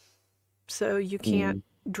 so you can't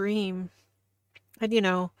dream.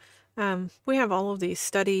 And we have all of these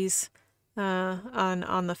studies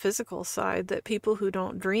on the physical side that people who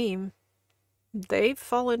don't dream, they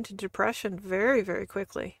fall into depression very, very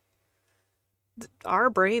quickly. Our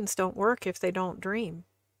brains don't work if they don't dream.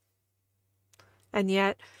 And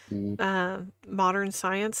yet, modern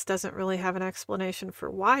science doesn't really have an explanation for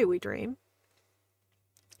why we dream.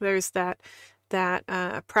 There's that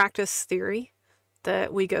practice theory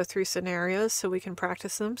that we go through scenarios so we can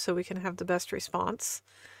practice them, so we can have the best response.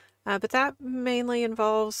 But that mainly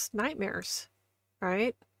involves nightmares,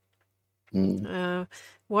 right?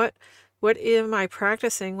 What am I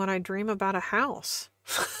practicing when I dream about a house?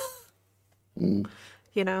 Mm.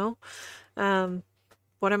 You know,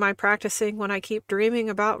 what am I practicing when I keep dreaming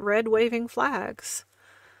about red waving flags?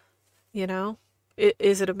 You know,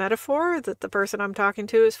 is it a metaphor that the person I'm talking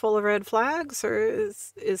to is full of red flags, or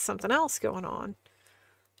is something else going on?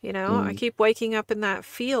 You know, I keep waking up in that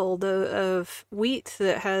field of wheat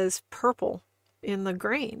that has purple in the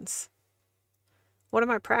grains. What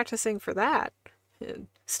am I practicing for that?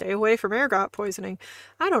 Stay away from ergot poisoning.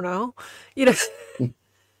 I don't know. You know,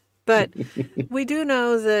 but we do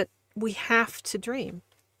know that we have to dream.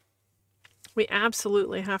 We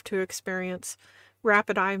absolutely have to experience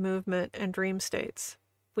rapid eye movement and dream states.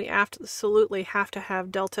 We absolutely have to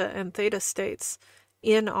have delta and theta states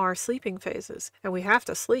in our sleeping phases, and we have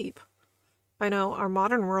to sleep. I know our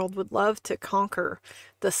modern world would love to conquer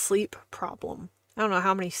the sleep problem. I don't know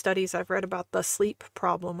how many studies I've read about the sleep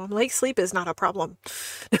problem. I'm like, sleep is not a problem.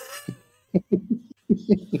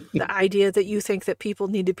 The idea that you think that people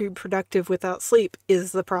need to be productive without sleep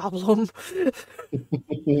is the problem.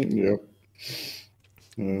 Yeah.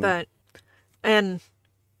 But, and,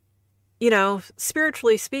 you know,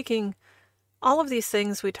 spiritually speaking, all of these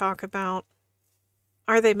things we talk about,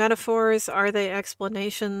 are they metaphors? Are they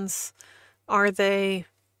explanations? Are they,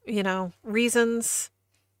 you know, reasons?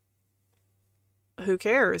 Who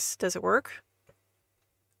cares? Does it work?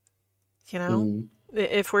 You know,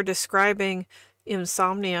 if we're describing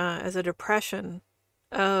insomnia as a depression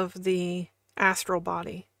of the astral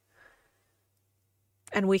body,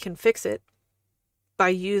 and we can fix it by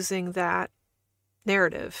using that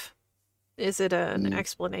narrative, is it an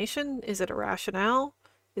explanation? Is it a rationale?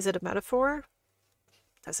 Is it a metaphor?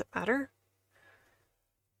 Does it matter?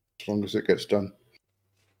 As long as it gets done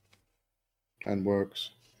and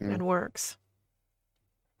works. Yeah. And works.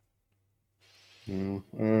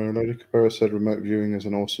 Lady Cabrera said remote viewing is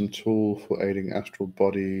an awesome tool for aiding astral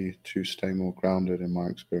body to stay more grounded, in my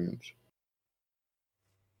experience.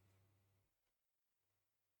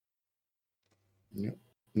 Yeah.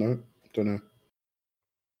 No, don't know.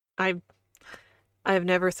 I've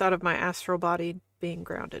never thought of my astral body being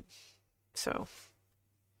grounded. So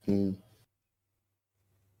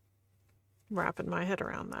wrapping my head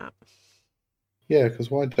around that. Yeah,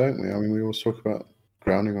 because why don't we? I mean, we always talk about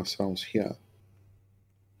grounding ourselves here.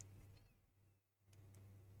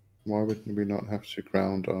 Why would we not have to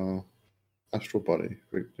ground our astral body?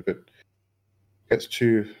 If it gets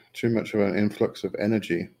too much of an influx of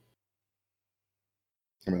energy,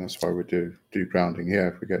 I mean, that's why we do grounding here.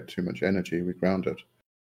 If we get too much energy, we ground it.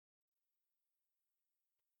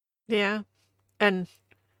 Yeah. And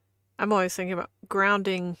I'm always thinking about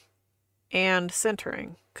grounding and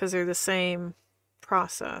centering because they're the same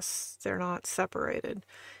process. They're not separated.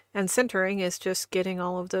 And centering is just getting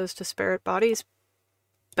all of those disparate bodies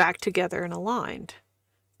back together and aligned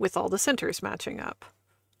with all the centers matching up.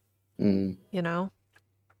 You know,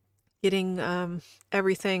 getting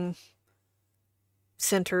everything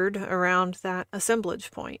centered around that assemblage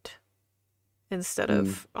point instead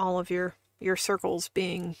of all of your circles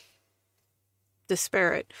being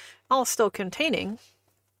disparate, all still containing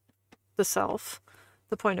the self,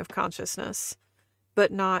 the point of consciousness,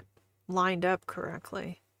 but not lined up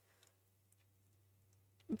correctly.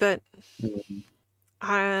 But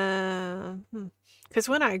because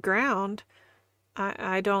when I ground,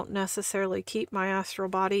 I don't necessarily keep my astral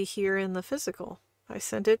body here in the physical. I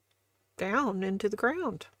send it down into the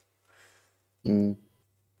ground and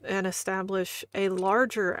establish a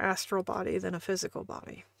larger astral body than a physical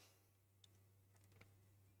body.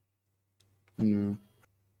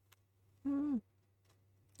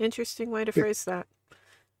 Interesting way to phrase that.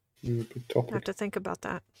 Big topic. I have to think about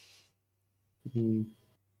that.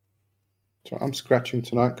 So I'm scratching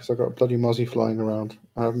tonight because I got a bloody mozzie flying around.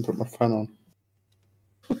 I haven't put my fan on.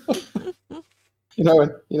 you know when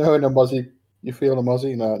a mozzie, you feel a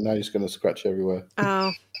mozzie. Now you're just going to scratch everywhere.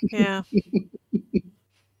 Oh, yeah.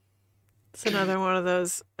 It's another one of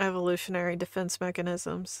those evolutionary defense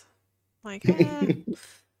mechanisms. Like, Lady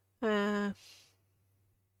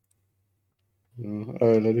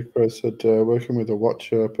Crow said, working with a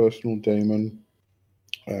watcher, personal daemon,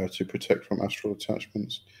 to protect from astral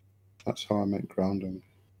attachments. That's how I meant grounding.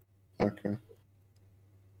 Okay.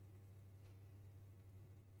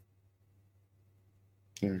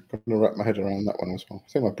 Yeah, I'm going to wrap my head around that one as well. I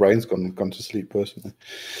think my brain's gone to sleep personally.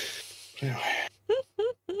 But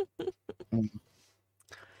anyway.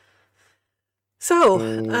 So,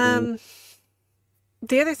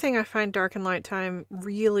 the other thing I find dark and light time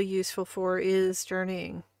really useful for is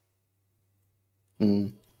journeying.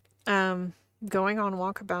 Going on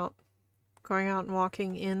walkabout, going out and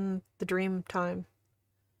walking in the dream time.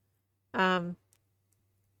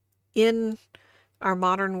 In our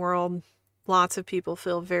modern world, lots of people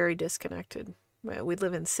feel very disconnected. We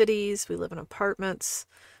live in cities, we live in apartments.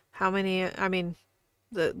 How many, I mean,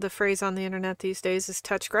 the phrase on the internet these days is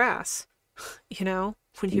touch grass. You know,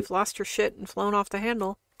 when you've lost your shit and flown off the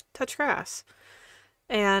handle, touch grass.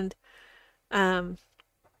 And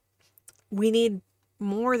we need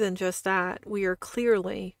more than just that. We are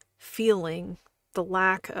clearly feeling the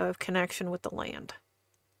lack of connection with the land,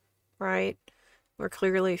 right? We're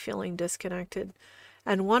clearly feeling disconnected.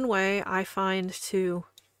 And one way I find to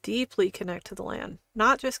deeply connect to the land,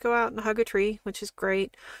 not just go out and hug a tree, which is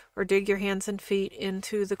great, or dig your hands and feet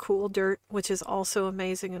into the cool dirt, which is also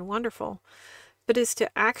amazing and wonderful, but is to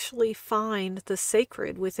actually find the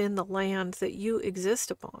sacred within the land that you exist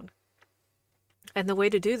upon. And the way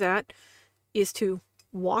to do that is to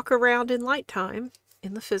walk around in light time,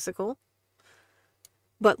 in the physical,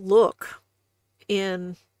 but look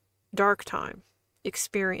in dark time,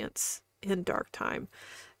 experience in dark time,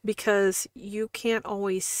 because you can't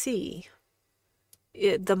always see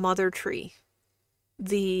the mother tree,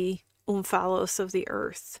 the omphalos of the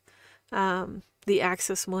earth, the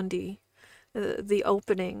axis mundi, the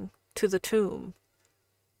opening to the tomb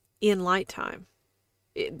in light time.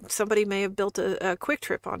 Somebody may have built a quick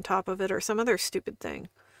trip on top of it or some other stupid thing,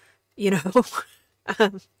 you know.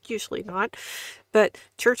 Usually not, but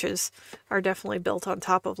churches are definitely built on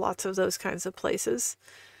top of lots of those kinds of places.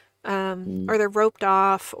 Or they're roped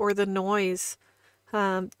off, or the noise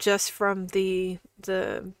just from the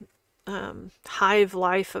hive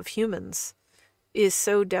life of humans is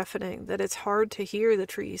so deafening that it's hard to hear the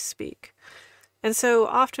trees speak. And so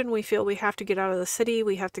often we feel we have to get out of the city,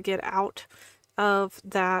 we have to get out of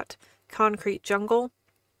that concrete jungle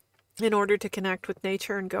in order to connect with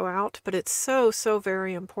nature and go out. But it's so, so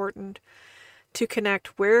very important to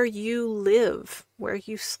connect where you live, where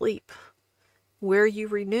you sleep, where you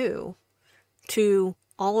renew, to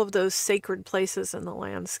all of those sacred places in the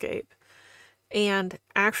landscape. And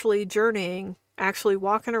actually journeying, actually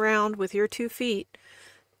walking around with your 2 feet,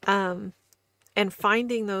 and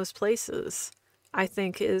finding those places, I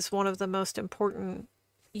think is one of the most important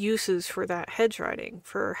uses for that hedge riding,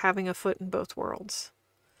 for having a foot in both worlds.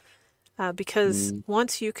 Because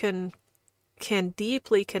once you can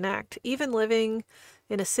deeply connect, even living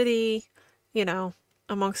in a city, you know,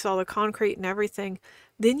 amongst all the concrete and everything,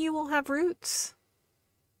 then you will have roots.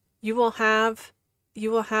 You will have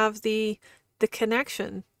the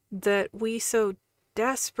connection that we so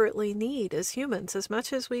desperately need as humans, as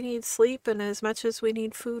much as we need sleep and as much as we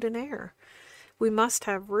need food and air. We must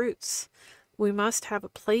have roots. We must have a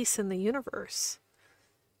place in the universe.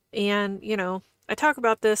 And, you know, I talk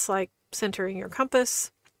about this like centering your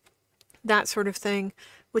compass, that sort of thing,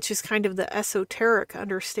 which is kind of the esoteric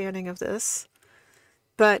understanding of this.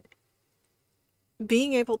 But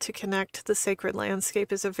being able to connect to the sacred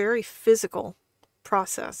landscape is a very physical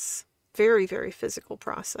process, very, very physical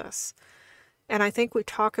process. And I think we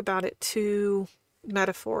talk about it too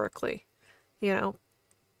metaphorically. You know,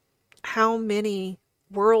 how many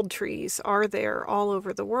world trees are there all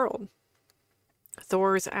over the world?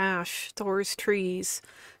 Thor's ash, Thor's trees,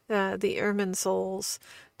 the Irminsuls,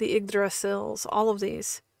 the Yggdrasils, all of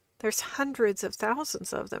these. There's hundreds of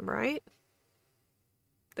thousands of them, right?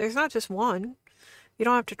 There's not just one. You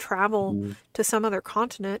don't have to travel to some other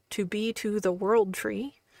continent to be to the world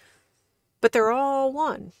tree. But they're all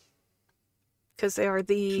one. Because they are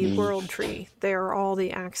the world tree. They are all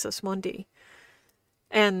the axis mundi.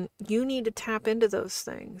 And you need to tap into those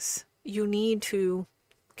things. You need to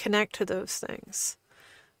connect to those things.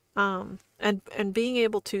 And being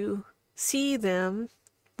able to see them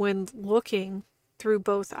when looking through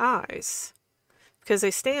both eyes. Because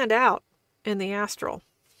they stand out in the astral.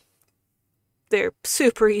 They're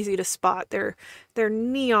super easy to spot. They're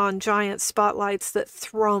neon giant spotlights that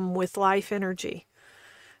thrum with life energy.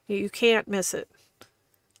 You can't miss it.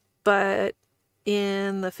 But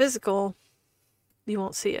in the physical, you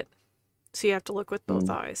won't see it. So you have to look with both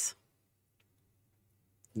eyes.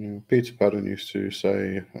 Yeah, Peter Padden used to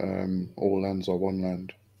say, all lands are one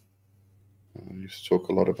land. He used to talk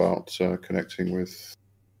a lot about connecting with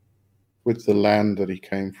the land that he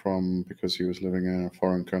came from, because he was living in a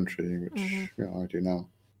foreign country, which I do now.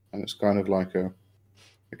 And it's kind of like a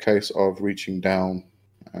case of reaching down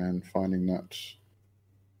and finding that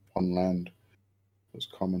on land was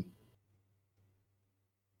common.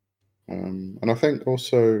 And I think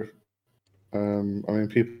also, I mean,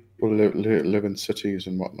 people live in cities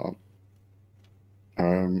and whatnot,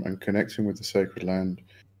 and connecting with the sacred land.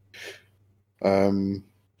 I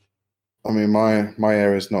mean, my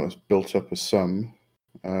area is not as built up as some,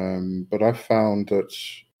 but I found that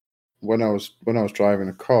when I was driving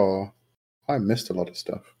a car, I missed a lot of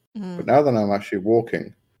stuff. But now that I'm actually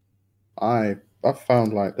walking, I've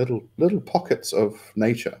found like little pockets of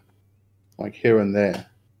nature, like here and there.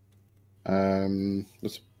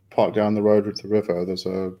 There's a park down the road with the river. There's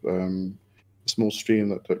a small stream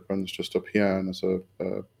that runs just up here, and there's a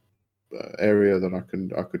area that I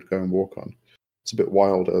could go and walk on. It's a bit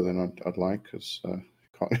wilder than I'd like, because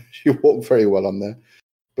you walk very well on there.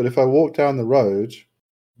 But if I walk down the road,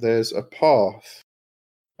 there's a path.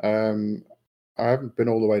 I haven't been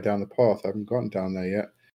all the way down the path. I haven't gotten down there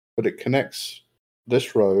yet, but it connects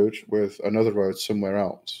this road with another road somewhere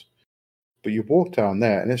else. But you walk down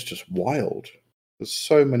there, and it's just wild. There's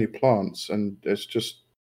so many plants, and it's just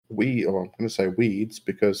I'm going to say weeds,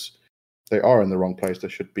 because they are in the wrong place. They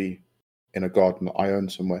should be in a garden that I own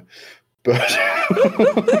somewhere. But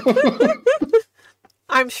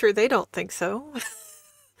I'm sure they don't think so.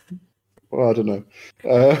 Well, I don't know.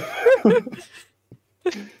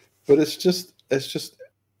 But it's just it's just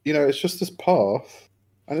this path,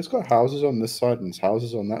 and it's got houses on this side and it's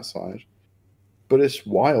houses on that side. But it's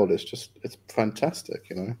wild. It's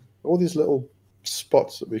fantastic, all these little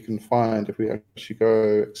spots that we can find if we actually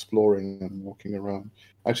go exploring and walking around,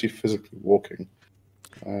 actually physically walking,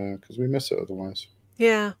 because we miss it otherwise.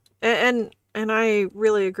 Yeah, and I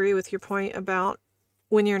really agree with your point about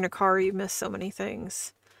when you're in a car, you miss so many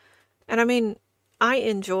things. And I mean, I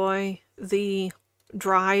enjoy the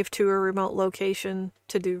drive to a remote location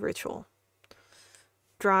to do ritual,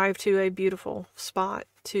 drive to a beautiful spot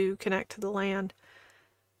to connect to the land.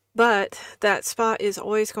 But that spot is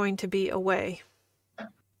always going to be away,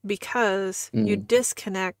 because you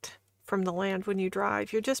disconnect from the land when you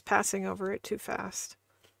drive. You're just passing over it too fast.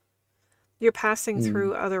 You're passing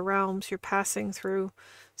through other realms. You're passing through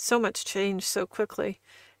so much change so quickly.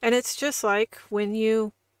 And it's just like when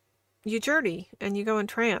you journey and you go in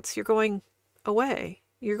trance, you're going away.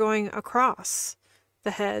 You're going across the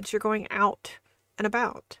hedge. You're going out and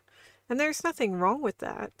about. And there's nothing wrong with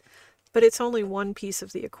that, but it's only one piece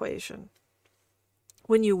of the equation.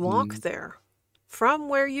 When you walk there from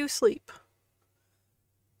where you sleep,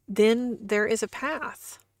 then there is a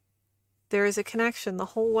path. There is a connection the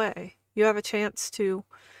whole way. You have a chance to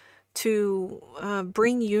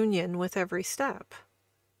bring union with every step.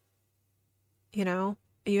 You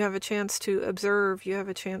have a chance to observe. You have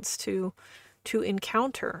a chance to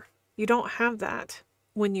encounter. You don't have that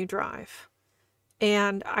when you drive.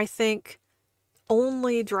 And I think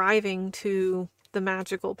only driving to the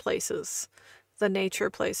magical places, the nature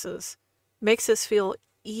places, makes us feel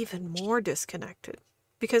even more disconnected,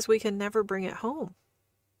 because we can never bring it home.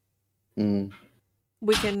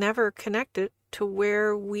 We can never connect it to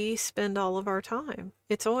where we spend all of our time.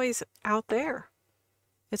 It's always out there.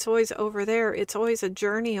 It's always over there. It's always a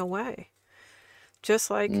journey away. Just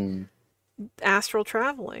like astral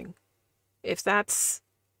traveling. If that's,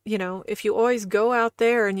 if you always go out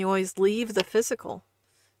there and you always leave the physical,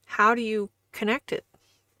 how do you connect it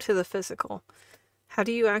to the physical? How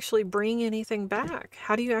do you actually bring anything back?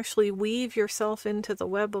 How do you actually weave yourself into the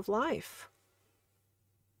web of life?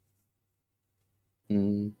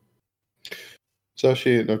 So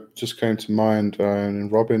actually, it just came to mind in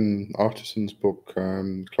Robin Artison's book,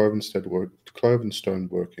 Clovenstone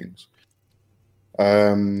Workings.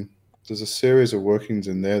 There's a series of workings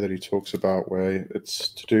in there that he talks about where it's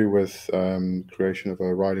to do with creation of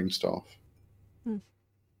a riding staff.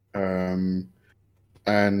 And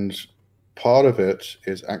part of it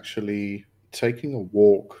is actually taking a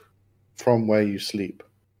walk from where you sleep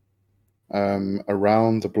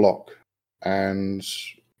around the block. And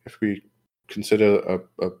if we consider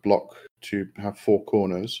a block to have 4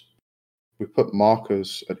 corners, we put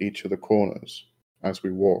markers at each of the corners as we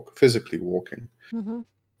walk, physically walking.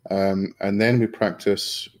 And then we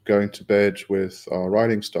practice going to bed with our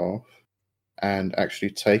riding staff and actually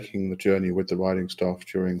taking the journey with the riding staff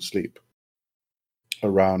during sleep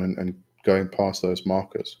around and going past those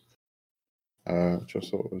markers, which I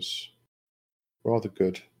thought was rather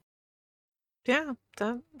good. Yeah,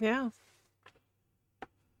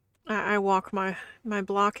 I walk my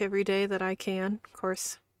block every day that I can. Of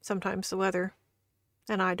course, sometimes the weather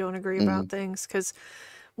and I don't agree about things, because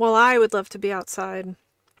while I would love to be outside,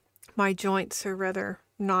 my joints are rather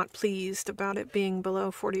not pleased about it being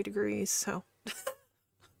below 40 degrees. So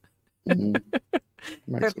makes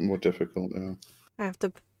it more difficult. Yeah. I have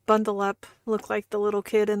to bundle up, look like the little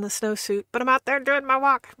kid in the snowsuit, but I'm out there doing my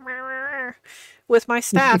walk with my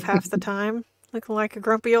staff half the time, looking like a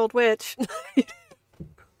grumpy old witch.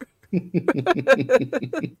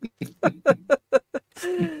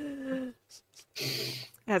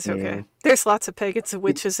 That's okay. Yeah. There's lots of pagans and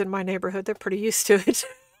witches in my neighborhood. They're pretty used to it.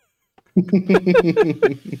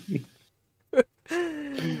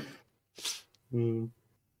 Mm.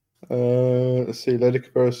 Let's see. Lady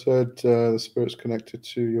Cabrera said the spirit's connected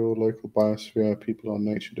to your local biosphere. People are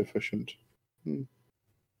nature deficient. I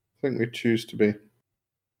think we choose to be.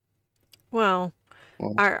 Well,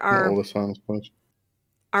 Well, our not our all the time, I suppose.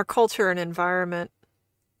 our culture and environment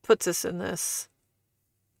puts us in this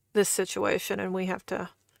situation, and we have to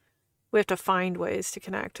find ways to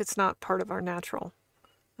connect. It's not part of our natural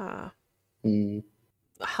hum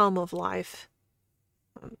of life.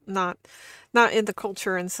 Not in the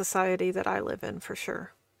culture and society that I live in, for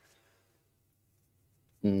sure.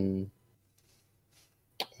 Julie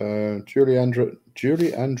Andra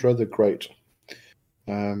the Great.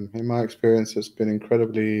 In my experience, it's been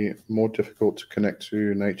incredibly more difficult to connect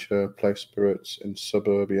to nature, place spirits in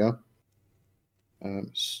suburbia.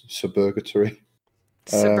 Suburgatory.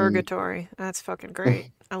 Suburgatory. That's fucking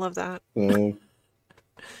great. I love that.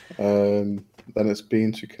 Than it's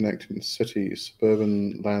been to connect in cities.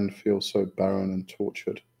 Suburban land feels so barren and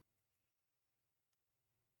tortured.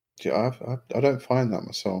 Yeah, I don't find that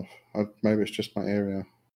myself. Maybe it's just my area.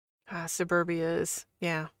 Suburbia is,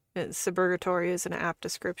 yeah. Suburgatory is an apt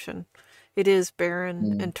description. It is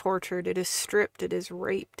barren and tortured. It is stripped. It is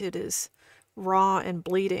raped. It is raw and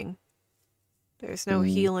bleeding. There's no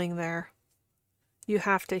healing there. You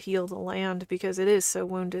have to heal the land because it is so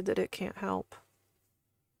wounded that it can't help.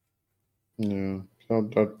 Yeah,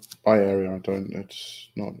 my area, I don't. It's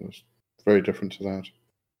not. It's very different to that.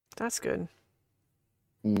 That's good.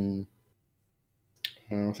 I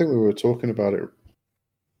think we were talking about it a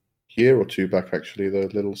year or two back, actually. The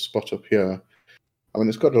little spot up here. I mean,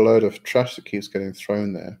 it's got a load of trash that keeps getting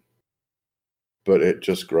thrown there, but it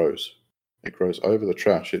just grows. It grows over the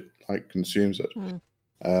trash. It like consumes it.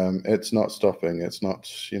 It's not stopping. It's not.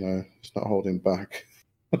 It's not holding back.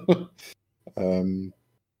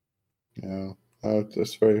 Yeah.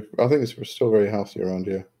 That's very. I think it's still very healthy around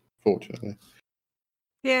here, fortunately.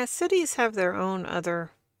 Yeah, cities have their own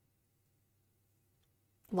other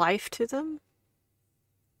life to them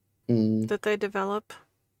that they develop.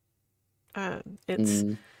 It's,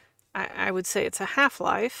 I would say it's a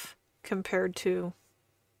half-life compared to,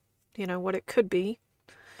 what it could be.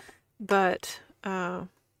 But,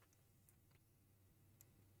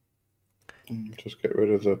 just get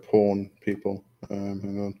rid of the porn people.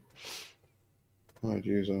 Hang on. I'd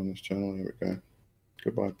use on this channel. Here we go.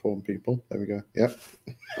 Goodbye, porn people. There we go. Yep.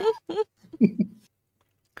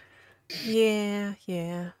 Yeah.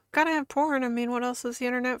 Gotta have porn. I mean, what else is the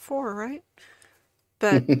internet for, right?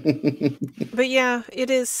 But yeah,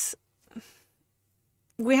 it is.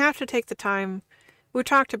 We have to take the time. We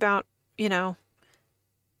talked about,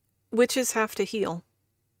 witches have to heal.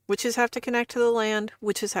 Witches have to connect to the land.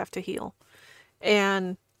 Witches have to heal.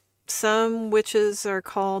 And some witches are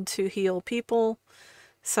called to heal people.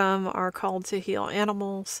 Some are called to heal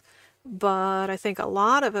animals. But I think a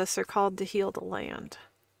lot of us are called to heal the land.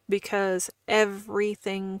 Because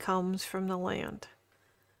everything comes from the land.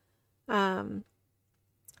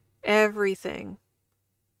 Everything.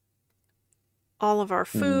 All of our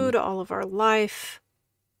food, all of our life.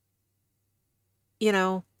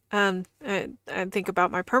 I think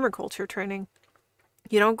about my permaculture training.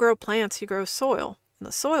 You don't grow plants, you grow soil. And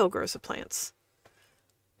the soil grows the plants.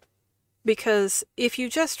 Because if you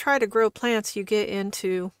just try to grow plants, you get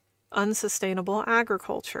into unsustainable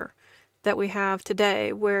agriculture that we have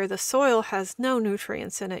today, where the soil has no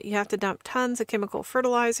nutrients in it. You have to dump tons of chemical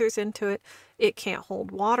fertilizers into it. It can't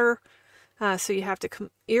hold water, so you have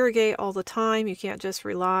to irrigate all the time. You can't just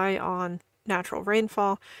rely on natural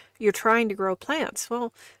rainfall. You're trying to grow plants.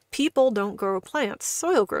 Well, people don't grow plants.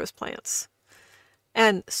 Soil grows plants.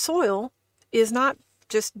 And soil is not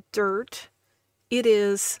just dirt. It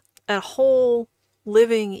is a whole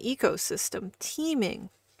living ecosystem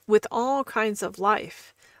teeming with all kinds of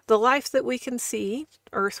life. The life that we can see,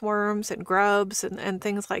 earthworms and grubs and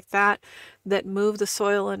things like that move the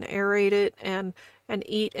soil and aerate it and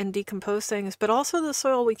eat and decompose things, but also the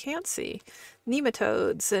soil we can't see,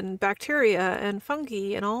 nematodes and bacteria and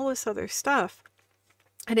fungi and all this other stuff.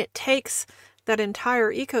 And it takes that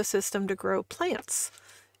entire ecosystem to grow plants.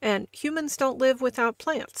 And humans don't live without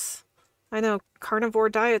plants. I know carnivore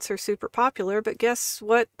diets are super popular, but guess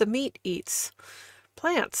what the meat eats?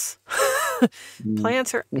 Plants.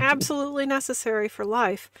 Plants are absolutely necessary for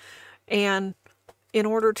life. And in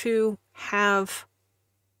order to have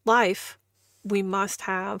life, we must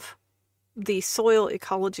have the soil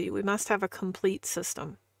ecology. We must have a complete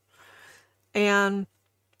system. And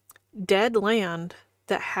dead land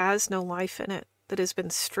that has no life in it, that has been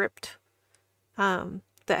stripped, that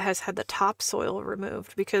has had the topsoil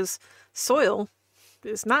removed, because soil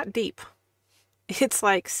is not deep. It's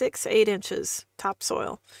like 6-8 inches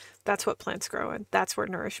topsoil. That's what plants grow in. That's where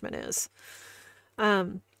nourishment is.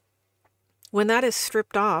 When that is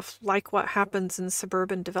stripped off, like what happens in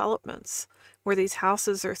suburban developments, where these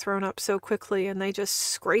houses are thrown up so quickly and they just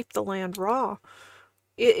scrape the land raw,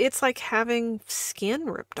 it's like having skin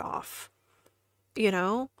ripped off.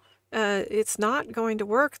 It's not going to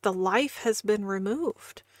work. The life has been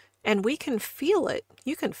removed, and we can feel it.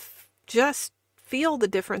 You can just feel the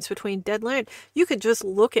difference between dead land. You could just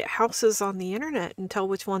look at houses on the internet and tell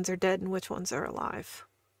which ones are dead and which ones are alive.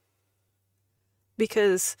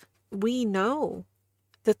 Because we know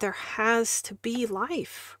that there has to be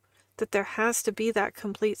life, that there has to be that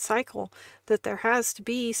complete cycle, that there has to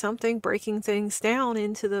be something breaking things down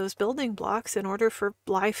into those building blocks in order for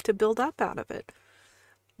life to build up out of it.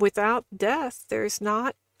 Without death, there's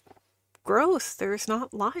not growth, there's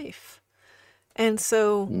not life. And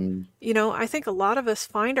so, I think a lot of us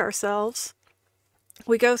find ourselves,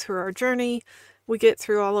 we go through our journey, we get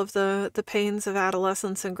through all of the pains of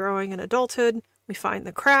adolescence and growing in adulthood, we find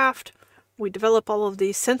the craft, we develop all of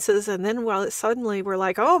these senses, and then suddenly we're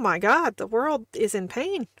like, oh my God, the world is in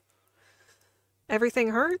pain. Everything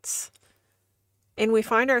hurts. And we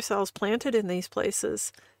find ourselves planted in these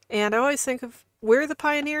places. And I always think of, we're the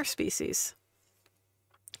pioneer species.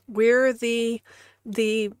 We're the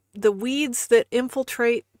weeds that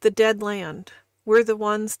infiltrate the dead land. We're the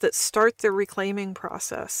ones that start the reclaiming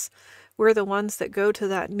process. We're the ones that go to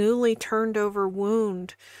that newly turned over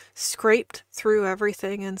wound, scraped through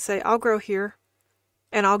everything, and say, I'll grow here,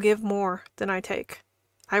 and I'll give more than I take.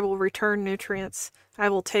 I will return nutrients. I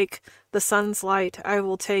will take the sun's light. I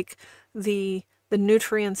will take the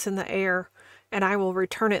nutrients in the air, and I will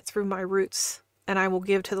return it through my roots, and I will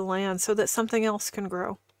give to the land so that something else can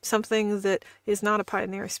grow. Something that is not a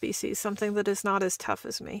pioneer species, something that is not as tough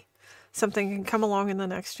as me. Something can come along in the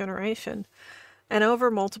next generation. And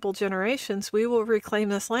over multiple generations, we will reclaim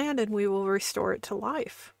this land and we will restore it to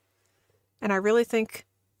life. And I really think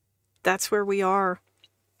that's where we are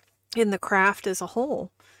in the craft as a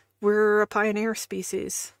whole. We're a pioneer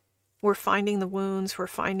species. We're finding the wounds, we're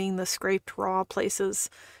finding the scraped raw places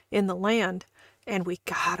in the land, and we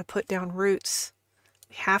gotta put down roots.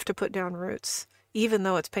 We have to put down roots, even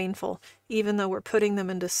though it's painful, even though we're putting them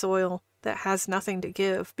into soil that has nothing to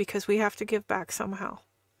give, because we have to give back somehow.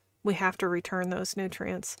 We have to return those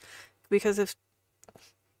nutrients, because if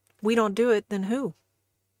we don't do it, then who?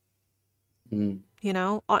 And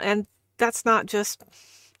that's not just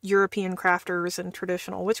European crafters and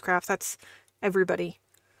traditional witchcraft. That's everybody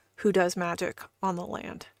who does magic on the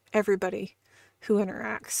land. Everybody who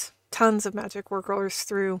interacts. Tons of magic workers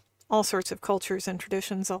through all sorts of cultures and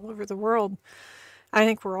traditions all over the world. I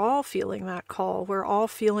think we're all feeling that call. We're all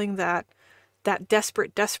feeling that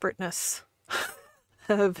desperateness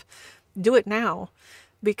of do it now,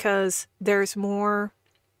 because there's more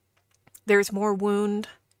wound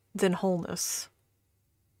than wholeness.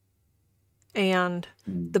 And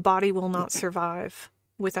the body will not survive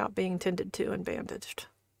without being tended to and bandaged.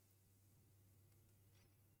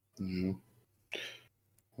 Yeah.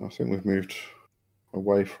 I think we've moved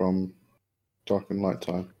away from dark and light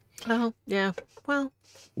time. Oh, yeah. Well,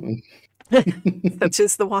 that's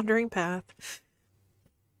just the wandering path.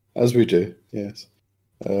 As we do, yes.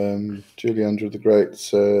 Julie Andrew the Great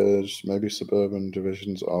says maybe suburban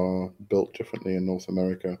divisions are built differently in North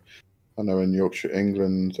America. I know in Yorkshire,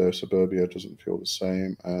 England, their suburbia doesn't feel the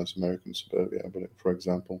same as American suburbia, but for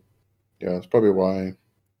example, yeah, that's probably why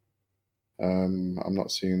I'm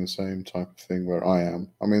not seeing the same type of thing where I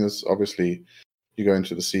am. I mean, there's obviously, you go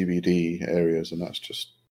into the CBD areas and that's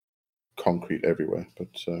just concrete everywhere, but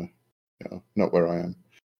yeah, not where I am,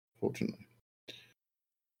 fortunately.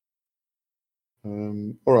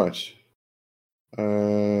 All right.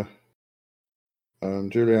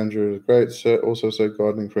 Julie Andrew the Great also said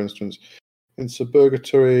gardening, for instance, in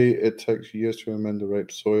suburgatory, it takes years to amend the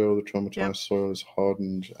raped soil. The traumatized soil is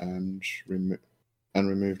hardened and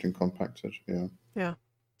removed and compacted. Yeah.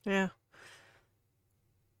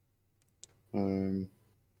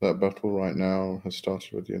 That battle right now has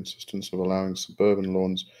started with the insistence of allowing suburban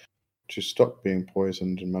lawns to stop being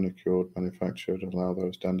poisoned and manicured, manufactured, allow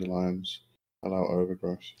those dandelions, allow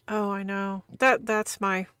overgrowth. Oh, I know. That's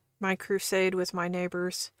my crusade with my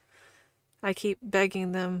neighbors. I keep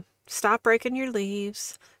begging them, stop breaking your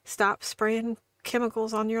leaves, stop spraying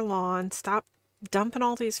chemicals on your lawn, stop dumping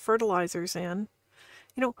all these fertilizers in.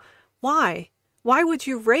 Why? Why would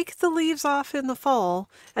you rake the leaves off in the fall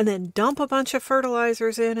and then dump a bunch of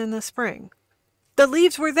fertilizers in the spring? The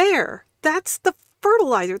leaves were there. That's the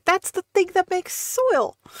fertilizer. That's the thing that makes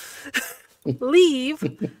soil. Leave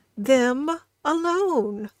them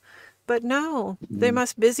alone. But no, they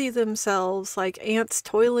must busy themselves like ants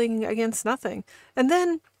toiling against nothing. And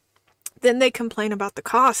then they complain about the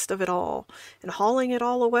cost of it all and hauling it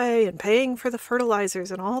all away and paying for the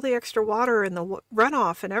fertilizers and all the extra water and the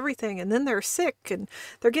runoff and everything. And then they're sick and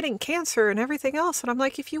they're getting cancer and everything else. And I'm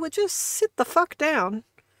like, if you would just sit the fuck down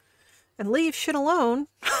and leave shit alone,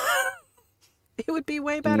 it would be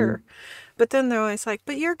way better. But then they're always like,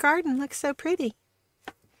 but your garden looks so pretty.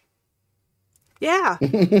 Yeah.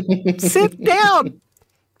 Sit down.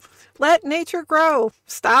 Let nature grow.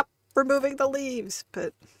 Stop removing the leaves.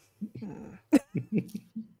 But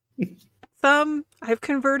I've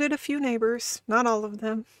converted a few neighbors. Not all of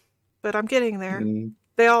them. But I'm getting there.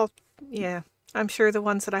 They all, yeah. I'm sure the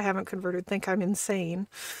ones that I haven't converted think I'm insane.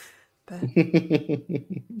 But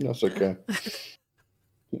that's okay.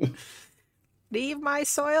 Leave my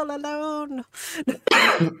soil alone.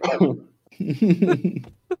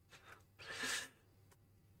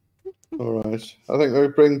 All right. I think we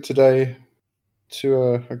bring today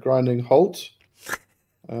to a grinding halt.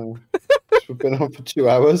 We've been on for 2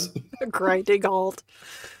 hours. A grinding halt.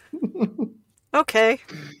 Okay.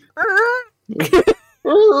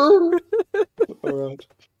 All right.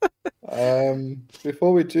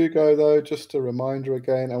 Before we do go, though, just a reminder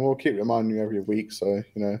again, and we'll keep reminding you every week, so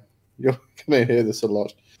you're going to hear this a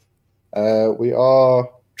lot. We are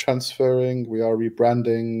transferring, we are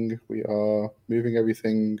rebranding, we are moving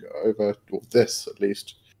everything over, or this at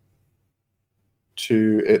least,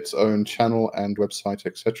 to its own channel and website,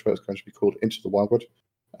 etc. It's going to be called Into the Wildwood,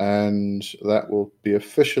 and that will be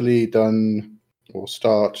officially done or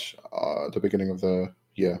start at the beginning of the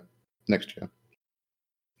year, next year.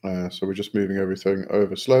 So we're just moving everything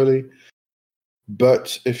over slowly.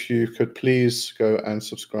 But if you could please go and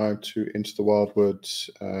subscribe to Into the Wildwood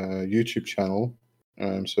YouTube channel,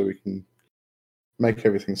 so we can make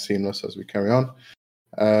everything seamless as we carry on.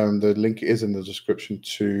 The link is in the description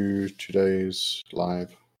to today's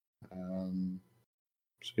live.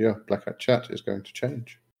 So yeah, Black Hat Chat is going to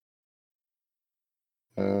change.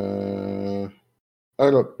 Oh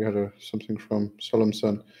look, we had something from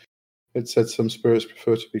Solemson. It said some spirits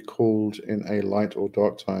prefer to be called in a light or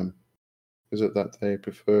dark time. Is it that they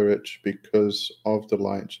prefer it because of the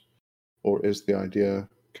light, or is the idea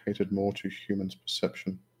catered more to humans'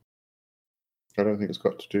 perception? I don't think it's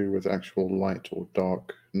got to do with actual light or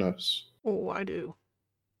darkness. Oh, I do.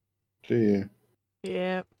 Do you?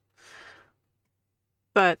 Yeah.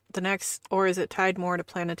 But or is it tied more to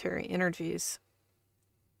planetary energies?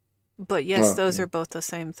 But yes, those are both the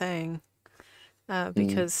same thing.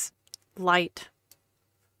 Because light,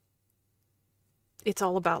 it's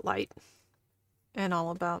all about light. And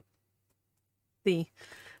all about the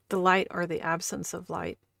light or the absence of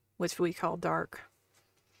light, which we call dark.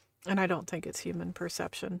 And I don't think it's human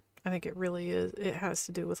perception. I think it really is. It has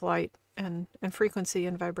to do with light and frequency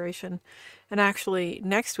and vibration. And actually,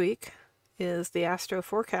 next week is the astro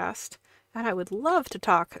forecast. And I would love to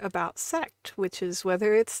talk about sect, which is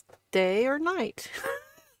whether it's day or night.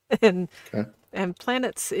 and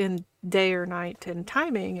planets in day or night, and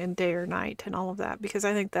timing in day or night, and all of that. Because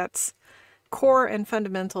I think that's core and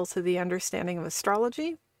fundamental to the understanding of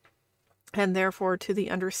astrology, and therefore to the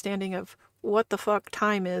understanding of what the fuck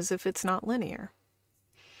time is if it's not linear.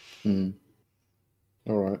 All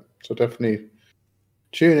right. So definitely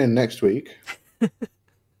tune in next week.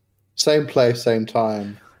 Same place, same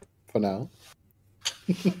time for now.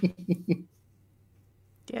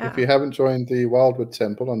 Yeah. If you haven't joined the Wildwood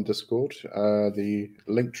Temple on Discord, the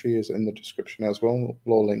link tree is in the description as well.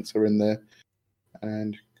 All links are in there.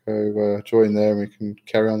 And go join there and we can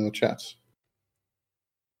carry on the chat.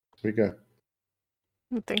 Here we go.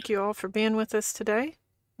 Thank you all for being with us today.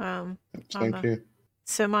 Thank you.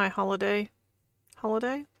 Semi-holiday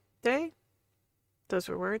day? Those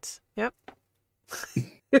were words. Yep.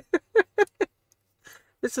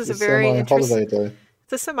 This is a very interesting day.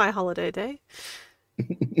 It's a semi-holiday day.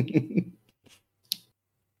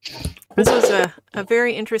 This was a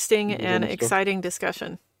very interesting and exciting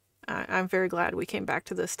discussion. I'm very glad we came back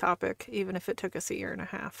to this topic, even if it took us 1.5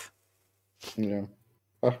 years. Yeah.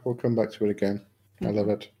 We'll come back to it again. I love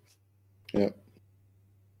it. Yeah.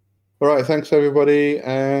 All right. Thanks, everybody.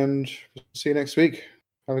 And see you next week.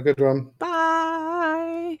 Have a good one.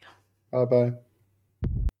 Bye. Bye-bye.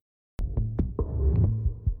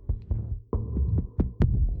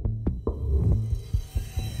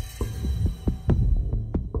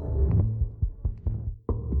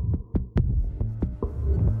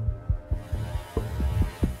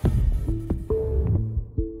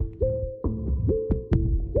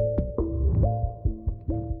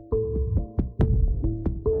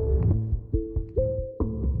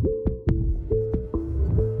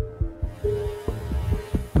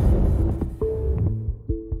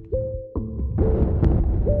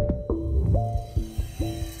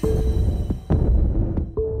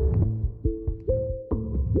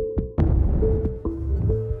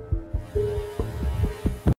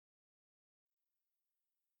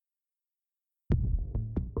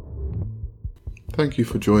 Thank you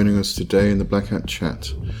for joining us today in the Black Hat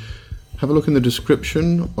Chat. Have a look in the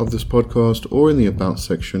description of this podcast or in the About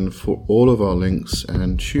section for all of our links,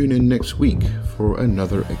 and tune in next week for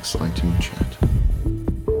another exciting chat.